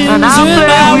dreams. And I'll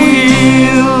play